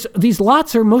 These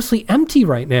lots are mostly empty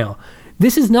right now.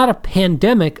 This is not a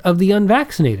pandemic of the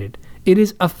unvaccinated. It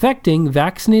is affecting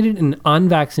vaccinated and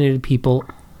unvaccinated people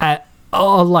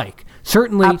alike.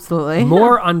 Certainly, absolutely.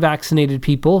 More unvaccinated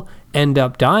people end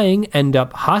up dying, end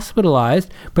up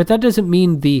hospitalized, but that doesn't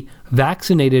mean the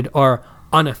vaccinated are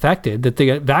unaffected, that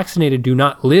the vaccinated do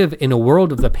not live in a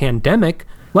world of the pandemic.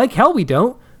 Like hell we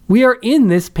don't. We are in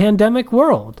this pandemic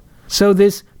world. So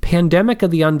this pandemic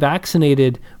of the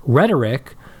unvaccinated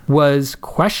rhetoric was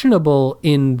questionable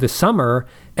in the summer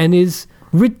and is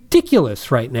ridiculous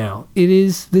right now. It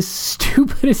is the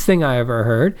stupidest thing I ever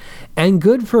heard, and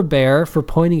good for Baier for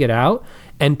pointing it out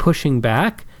and pushing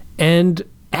back and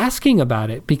asking about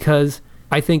it, because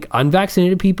I think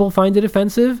unvaccinated people find it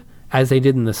offensive, as they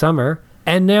did in the summer,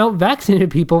 and now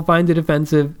vaccinated people find it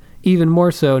offensive even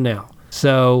more so now.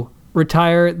 So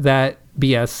retire that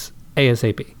BS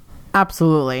ASAP.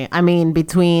 Absolutely. I mean,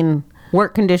 between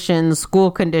work conditions,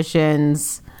 school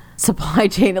conditions, supply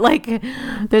chain, like,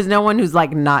 there's no one who's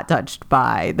like not touched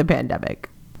by the pandemic.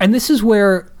 And this is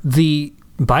where the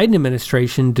Biden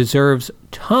administration deserves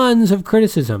tons of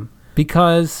criticism,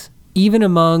 because even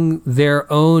among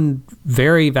their own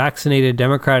very vaccinated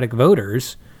Democratic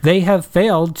voters, they have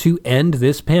failed to end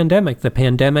this pandemic. The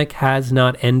pandemic has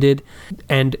not ended.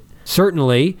 And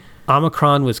certainly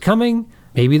Omicron was coming.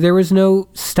 Maybe there was no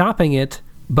stopping it,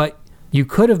 but you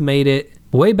could have made it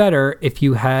way better if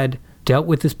you had dealt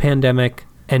with this pandemic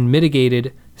and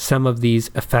mitigated some of these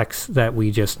effects that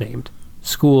we just named.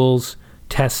 Schools,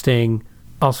 testing,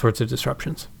 all sorts of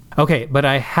disruptions. Okay, but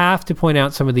I have to point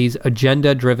out some of these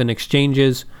agenda-driven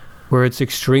exchanges where it's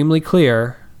extremely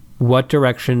clear what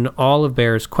direction all of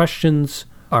Bear's questions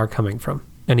are coming from.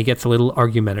 And he gets a little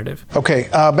argumentative. Okay,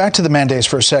 back to the mandates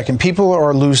for a second. People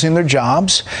are losing their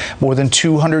jobs. More than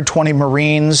 220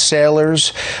 Marines,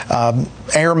 sailors,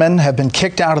 airmen have been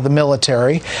kicked out of the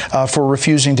military for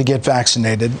refusing to get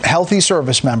vaccinated. Healthy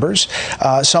service members,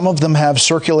 some of them have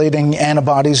circulating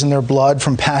antibodies in their blood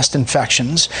from past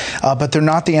infections, but they're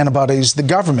not the antibodies the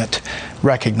government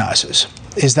recognizes.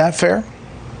 Is that fair?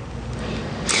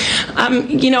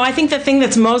 I think the thing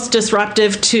that's most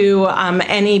disruptive to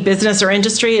any business or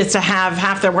industry is to have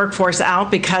half their workforce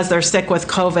out because they're sick with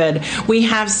COVID. We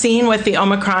have seen with the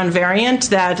Omicron variant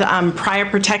that prior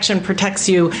protection protects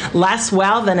you less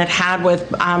well than it had with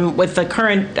the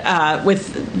current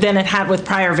than it had with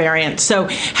prior variants. So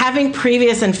having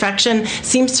previous infection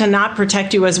seems to not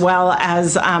protect you as well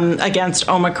as against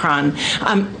Omicron.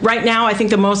 Right now, I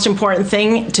think the most important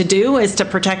thing to do is to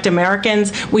protect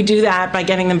Americans. We do that by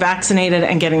getting them vaccinated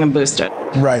and getting them boosted.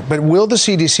 Right, but will the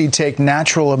CDC take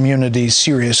natural immunity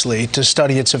seriously to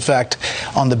study its effect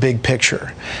on the big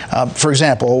picture? For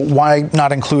example, why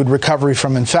not include recovery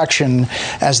from infection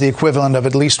as the equivalent of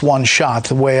at least one shot,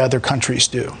 the way other countries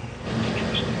do?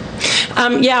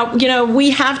 We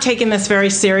have taken this very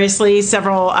seriously.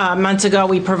 Several months ago,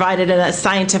 we provided a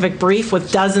scientific brief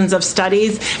with dozens of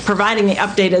studies, providing the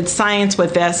updated science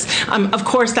with this. Of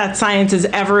course, that science is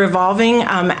ever evolving,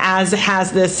 as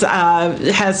has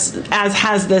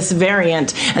this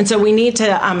variant, and so we need to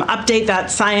update that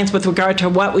science with regard to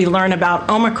what we learn about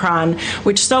Omicron,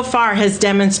 which so far has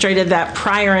demonstrated that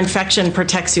prior infection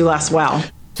protects you less well.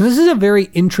 So this is a very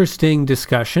interesting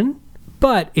discussion,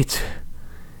 but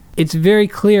it's very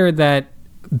clear that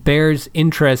Bear's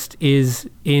interest is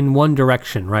in one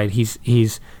direction, right?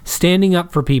 He's standing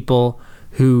up for people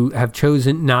who have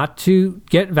chosen not to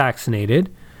get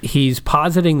vaccinated. He's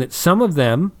positing that some of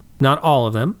them, not all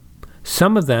of them,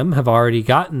 some of them have already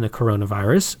gotten the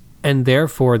coronavirus, and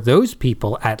therefore those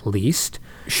people, at least,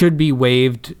 should be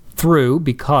waved through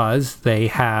because they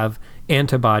have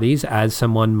antibodies, as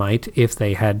someone might if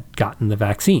they had gotten the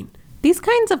vaccine. These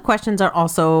kinds of questions are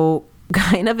also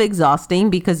kind of exhausting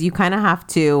because you kind of have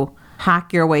to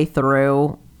hack your way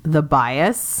through the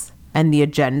bias and the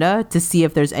agenda to see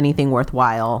if there's anything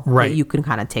worthwhile that you can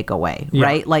kind of take away,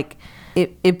 right? Like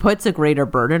it puts a greater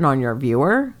burden on your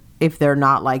viewer if they're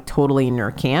not like totally in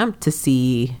your camp to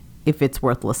see if it's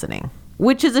worth listening,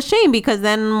 which is a shame because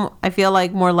then I feel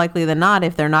like more likely than not,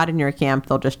 if they're not in your camp,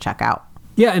 they'll just check out.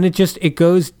 Yeah, and it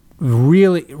goes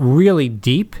really, really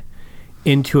deep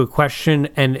into a question.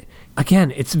 And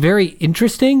again, it's very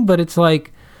interesting, but it's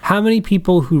like, how many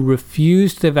people who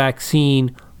refused the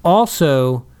vaccine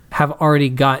also have already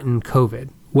gotten COVID?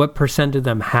 What percent of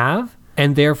them have?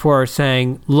 And therefore are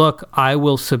saying, look, I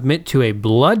will submit to a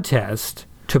blood test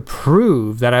to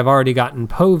prove that I've already gotten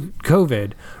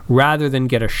COVID rather than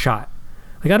get a shot.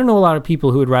 Like, I don't know a lot of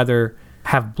people who would rather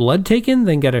have blood taken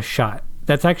than get a shot.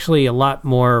 That's actually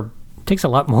takes a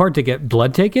lot more to get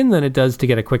blood taken than it does to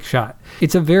get a quick shot.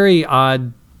 It's a very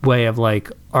odd way of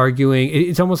like arguing.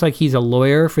 It's almost like he's a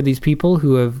lawyer for these people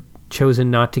who have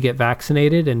chosen not to get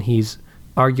vaccinated, and he's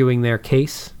arguing their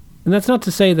case. And that's not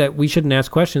to say that we shouldn't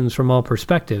ask questions from all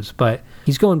perspectives, but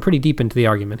he's going pretty deep into the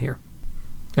argument here.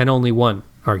 And only one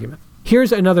argument.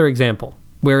 Here's another example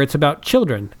where it's about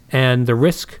children and the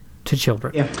risk to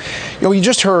children. You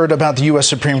just heard about the U.S.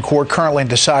 Supreme Court currently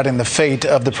deciding the fate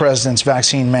of the president's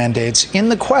vaccine mandates. In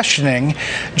the questioning,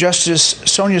 Justice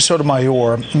Sonia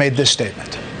Sotomayor made this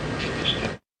statement.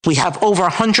 We have over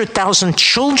 100,000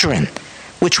 children,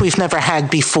 which we've never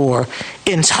had before,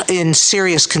 in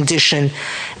serious condition,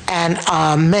 and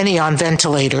many on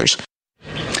ventilators.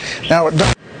 Now,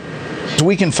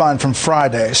 we can find from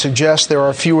Friday suggests there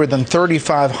are fewer than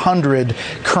 3,500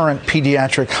 current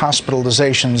pediatric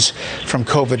hospitalizations from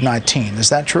COVID-19. Is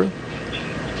that true?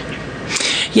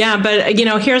 Yeah, but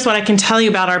here's what I can tell you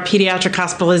about our pediatric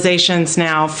hospitalizations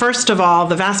now. First of all,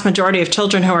 the vast majority of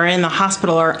children who are in the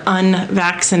hospital are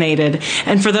unvaccinated.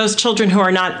 And for those children who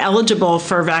are not eligible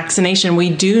for vaccination, we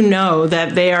do know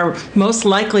that they are most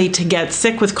likely to get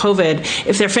sick with COVID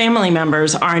if their family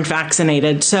members aren't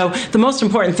vaccinated. So the most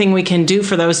important thing we can do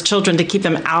for those children to keep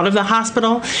them out of the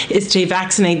hospital is to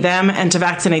vaccinate them and to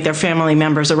vaccinate their family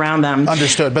members around them.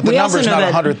 Understood. But the number's not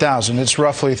 100,000. It's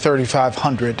roughly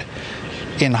 3,500.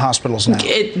 In hospitals now.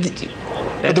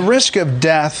 But the risk of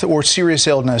death or serious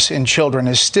illness in children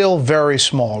is still very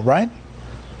small, right?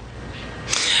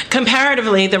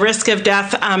 Comparatively, the risk of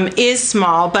death is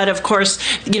small, but of course,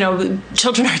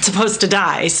 children aren't supposed to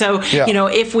die. So,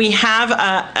 if we have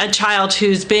a child who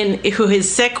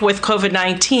is sick with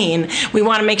COVID-19, we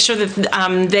want to make sure that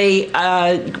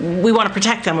we want to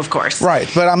protect them, of course. Right,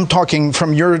 but I'm talking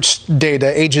from your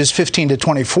data, ages 15 to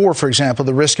 24, for example,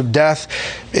 the risk of death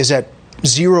is at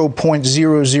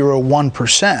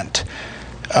 0.001%.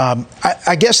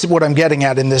 I guess what I'm getting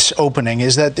at in this opening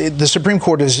is that the Supreme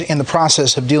Court is in the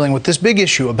process of dealing with this big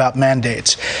issue about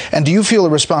mandates. And do you feel a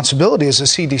responsibility as a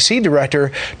CDC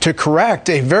director to correct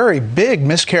a very big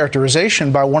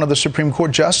mischaracterization by one of the Supreme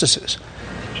Court justices?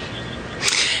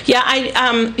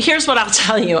 Yeah, here's what I'll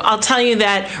tell you. I'll tell you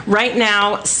that right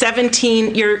now,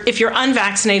 if you're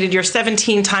unvaccinated, you're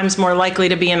 17 times more likely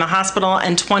to be in the hospital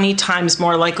and 20 times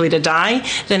more likely to die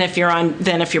than if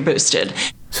you're boosted.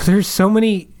 So there's so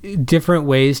many different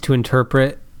ways to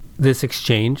interpret this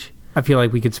exchange. I feel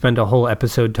like we could spend a whole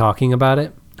episode talking about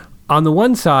it. On the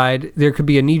one side, there could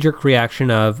be a knee-jerk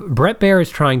reaction of Bret Baier is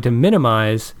trying to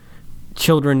minimize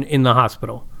children in the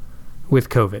hospital with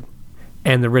COVID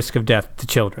and the risk of death to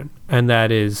children. And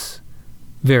that is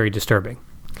very disturbing.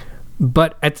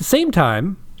 But at the same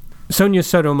time, Sonia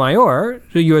Sotomayor,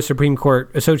 the U.S. Supreme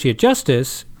Court Associate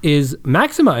Justice, is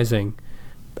maximizing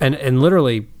and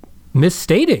literally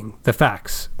misstating the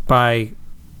facts by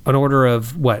an order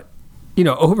of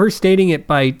overstating it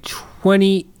by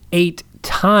 28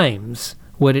 times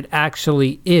what it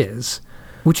actually is,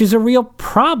 which is a real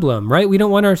problem, right? We don't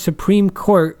want our Supreme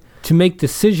Court to make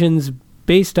decisions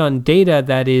based on data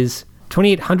that is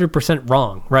 2,800%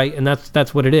 wrong, right? And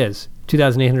that's what it is.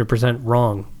 2,800%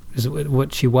 wrong is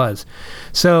what she was.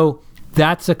 So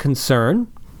that's a concern.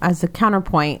 As a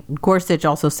counterpoint, Gorsuch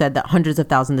also said that hundreds of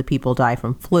thousands of people die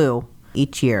from flu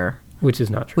each year. Which is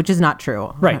not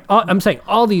true. Right. I'm saying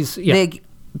all these... Yeah.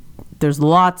 There's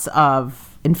lots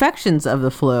of infections of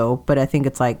the flu, but I think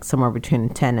it's like somewhere between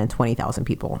 10 and 20,000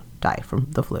 people die from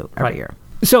the flu every year.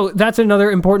 So that's another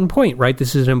important point, right?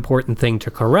 This is an important thing to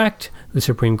correct. The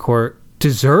Supreme Court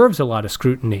deserves a lot of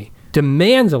scrutiny,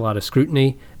 demands a lot of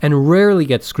scrutiny, and rarely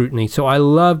gets scrutiny. So I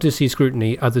love to see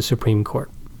scrutiny of the Supreme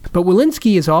Court. But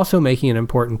Walensky is also making an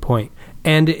important point,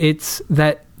 and it's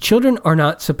that children are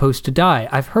not supposed to die.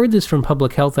 I've heard this from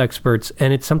public health experts,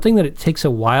 and it's something that it takes a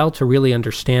while to really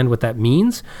understand what that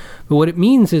means. But what it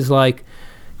means is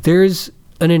there's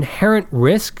an inherent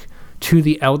risk to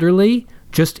the elderly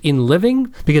just in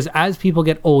living, because as people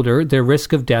get older, their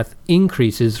risk of death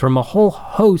increases from a whole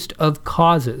host of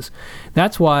causes.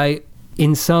 That's why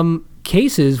in some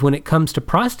cases, when it comes to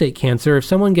prostate cancer, if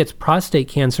someone gets prostate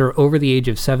cancer over the age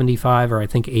of 75 or I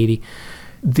think 80,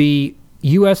 the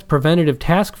U.S. Preventative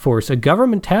Task Force, a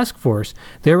government task force,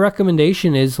 their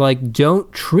recommendation is don't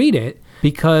treat it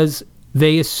because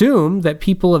they assume that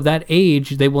people of that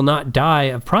age, they will not die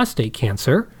of prostate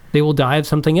cancer. They will die of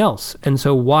something else. And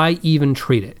so why even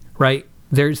treat it, right?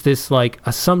 There's this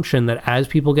assumption that as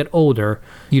people get older,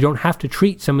 you don't have to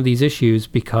treat some of these issues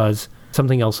because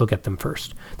something else will get them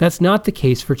first. That's not the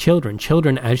case for children.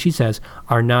 Children, as she says,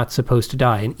 are not supposed to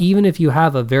die. And even if you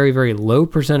have a very, very low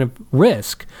percent of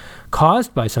risk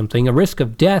caused by something, a risk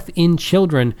of death in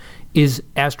children is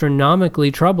astronomically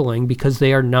troubling because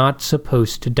they are not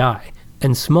supposed to die.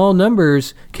 And small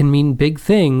numbers can mean big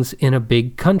things in a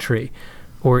big country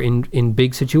or in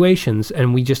big situations.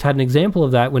 And we just had an example of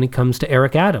that when it comes to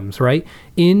Eric Adams, right?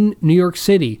 In New York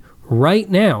City, right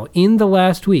now, in the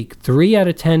last week, 3 out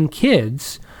of 10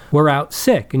 kids were out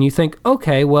sick. And you think,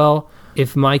 okay, well,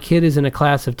 if my kid is in a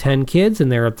class of 10 kids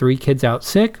and there are 3 kids out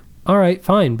sick, all right,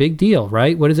 fine, big deal,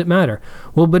 right? What does it matter?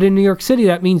 Well, but in New York City,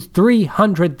 that means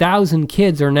 300,000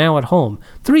 kids are now at home.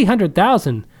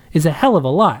 300,000 is a hell of a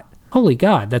lot. Holy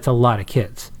God, that's a lot of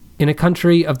kids. In a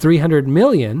country of 300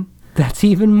 million, that's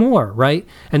even more, right?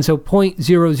 And so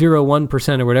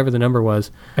 0.001% or whatever the number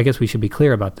was, I guess we should be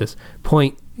clear about this.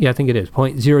 I think it is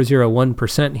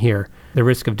 0.001% here. The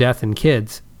risk of death in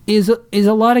kids is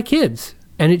a lot of kids.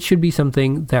 And it should be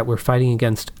something that we're fighting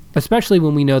against, especially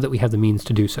when we know that we have the means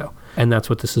to do so. And that's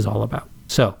what this is all about.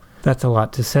 So that's a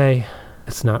lot to say.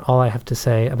 That's not all I have to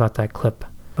say about that clip,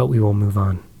 but we will move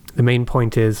on. The main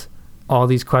point is all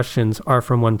these questions are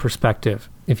from one perspective.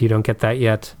 If you don't get that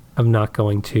yet, I'm not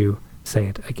going to say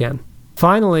it again.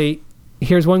 Finally,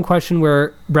 here's one question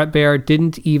where Bret Baier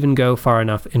didn't even go far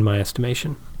enough, in my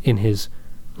estimation, in his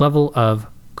level of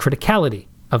criticality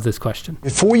of this question.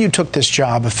 Before you took this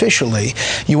job officially,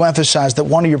 you emphasized that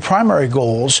one of your primary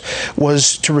goals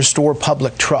was to restore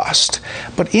public trust.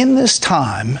 But in this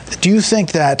time, do you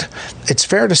think that it's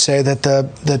fair to say that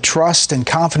the trust and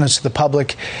confidence of the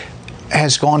public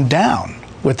has gone down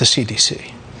with the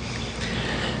CDC?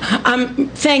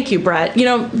 Thank you, Brett.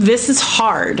 This is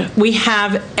hard. We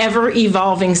have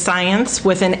ever-evolving science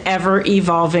with an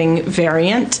ever-evolving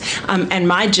variant, and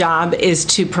my job is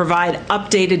to provide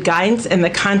updated guidance in the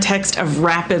context of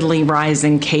rapidly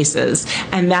rising cases.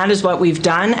 And that is what we've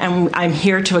done, and I'm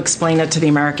here to explain it to the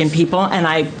American people, and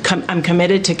I'm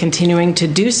committed to continuing to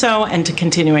do so and to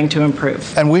continuing to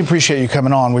improve. And we appreciate you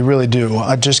coming on. We really do.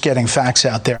 Just getting facts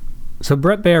out there. So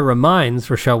Bret Baier reminds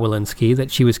Rochelle Walensky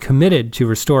that she was committed to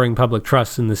restoring public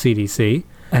trust in the CDC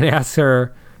and asks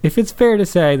her if it's fair to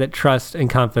say that trust and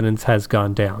confidence has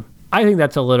gone down. I think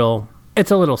it's a little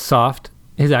soft,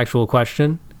 his actual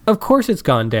question. Of course it's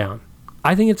gone down.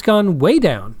 I think it's gone way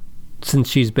down since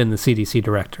she's been the CDC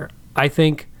director. I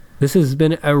think this has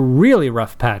been a really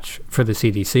rough patch for the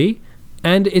CDC,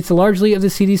 and it's largely of the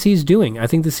CDC's doing. I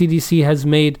think the CDC has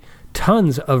made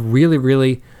tons of really,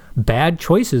 really bad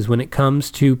choices when it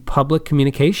comes to public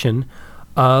communication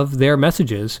of their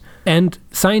messages and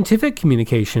scientific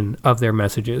communication of their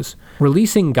messages.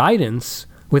 Releasing guidance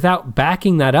without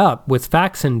backing that up with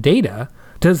facts and data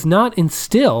does not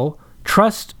instill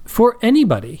trust for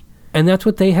anybody. And that's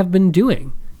what they have been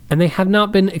doing. And they have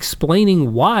not been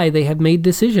explaining why they have made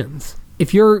decisions.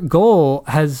 If your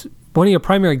one of your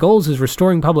primary goals is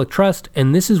restoring public trust,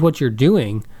 and this is what you're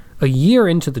doing a year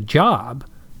into the job,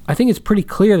 I think it's pretty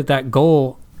clear that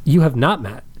goal you have not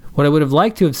met. What I would have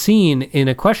liked to have seen in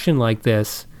a question like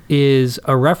this is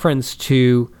a reference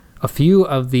to a few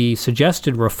of the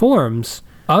suggested reforms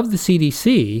of the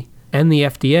CDC and the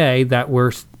FDA that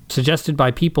were suggested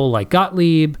by people like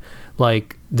Gottlieb,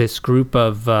 like this group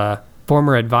of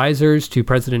former advisors to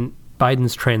President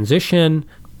Biden's transition,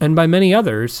 and by many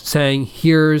others saying,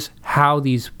 here's how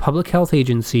these public health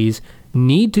agencies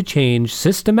need to change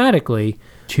systematically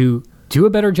to do a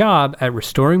better job at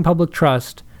restoring public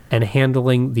trust and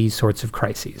handling these sorts of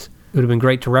crises. It would have been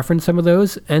great to reference some of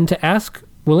those and to ask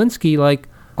Walensky,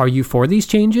 are you for these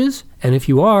changes? And if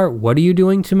you are, what are you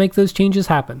doing to make those changes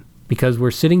happen? Because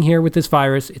we're sitting here with this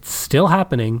virus, it's still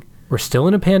happening, we're still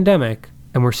in a pandemic,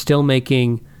 and we're still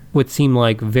making what seem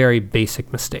like very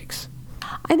basic mistakes.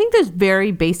 I think there's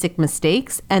very basic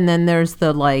mistakes, and then there's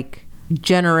the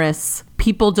generous,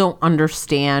 people don't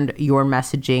understand your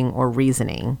messaging or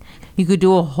reasoning. You could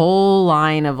do a whole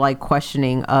line of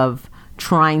questioning of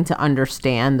trying to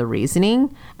understand the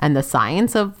reasoning and the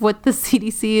science of what the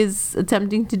CDC is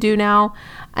attempting to do now.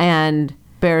 And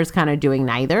Baier's kind of doing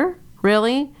neither,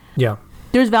 really. Yeah.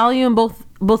 There's value in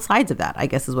both sides of that, I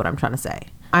guess is what I'm trying to say.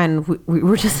 And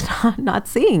we're just not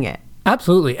seeing it.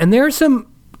 Absolutely. And there are some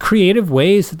creative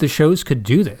ways that the shows could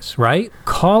do this, right?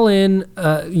 Call in,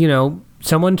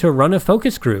 someone to run a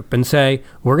focus group and say,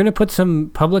 we're going to put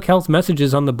some public health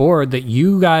messages on the board that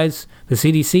you guys, the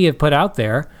CDC, have put out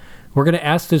there. We're going to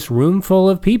ask this room full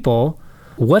of people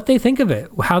what they think of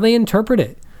it, how they interpret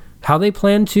it, how they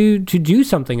plan to do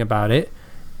something about it.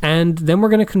 And then we're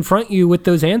going to confront you with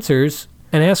those answers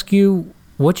and ask you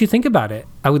what you think about it.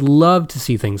 I would love to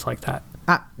see things like that.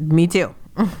 Me too.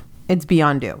 It's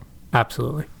beyond due.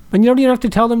 Absolutely. And you don't even have to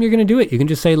tell them you're going to do it. You can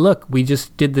just say, look, we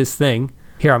just did this thing.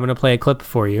 Here, I'm going to play a clip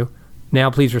for you.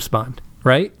 Now, please respond.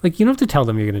 Right? You don't have to tell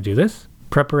them you're going to do this.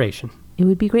 Preparation. It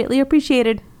would be greatly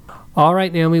appreciated. All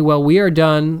right, Naomi. Well, we are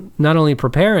done not only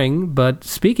preparing, but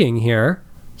speaking here.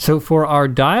 So for our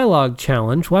dialogue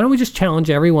challenge, why don't we just challenge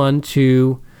everyone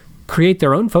to create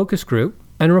their own focus group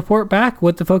and report back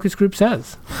what the focus group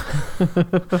says?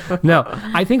 No,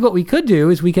 I think what we could do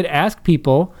is we could ask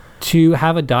people to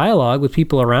have a dialogue with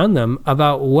people around them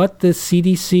about what the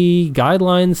CDC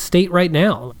guidelines state right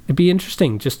now. It'd be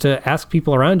interesting just to ask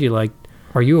people around you,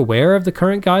 are you aware of the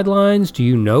current guidelines? Do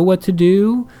you know what to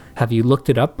do? Have you looked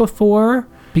it up before?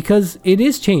 Because it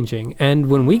is changing. And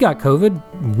when we got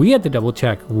COVID, we had to double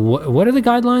check. What are the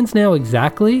guidelines now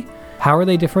exactly? How are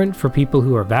they different for people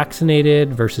who are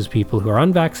vaccinated versus people who are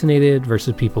unvaccinated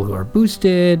versus people who are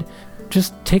boosted?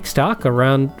 Just take stock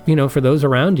around, for those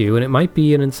around you, and it might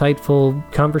be an insightful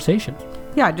conversation.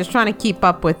 Yeah, just trying to keep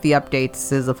up with the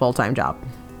updates is a full-time job.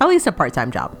 At least a part-time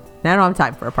job. And I don't have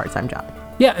time for a part-time job.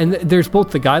 Yeah, and there's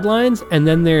both the guidelines, and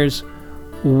then there's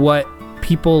what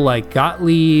people like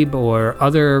Gottlieb or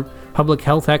other public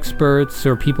health experts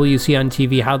or people you see on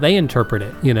TV, how they interpret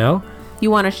it, You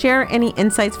want to share any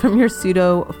insights from your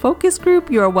pseudo focus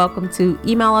group? You are welcome to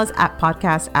email us at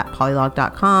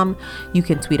podcast@polylog.com. You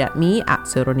can tweet at me at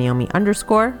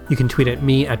 @sotonaomi_. You can tweet at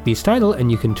me at @bstidle,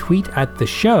 and you can tweet at the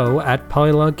show at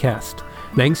polylogcast.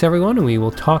 Thanks, everyone, and we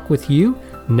will talk with you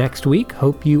next week.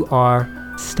 Hope you are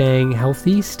staying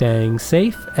healthy, staying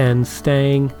safe, and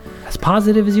staying as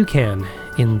positive as you can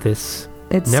in this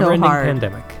never-ending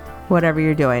pandemic. Whatever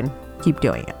you're doing, keep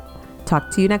doing it. Talk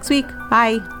to you next week.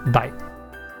 Bye. Bye.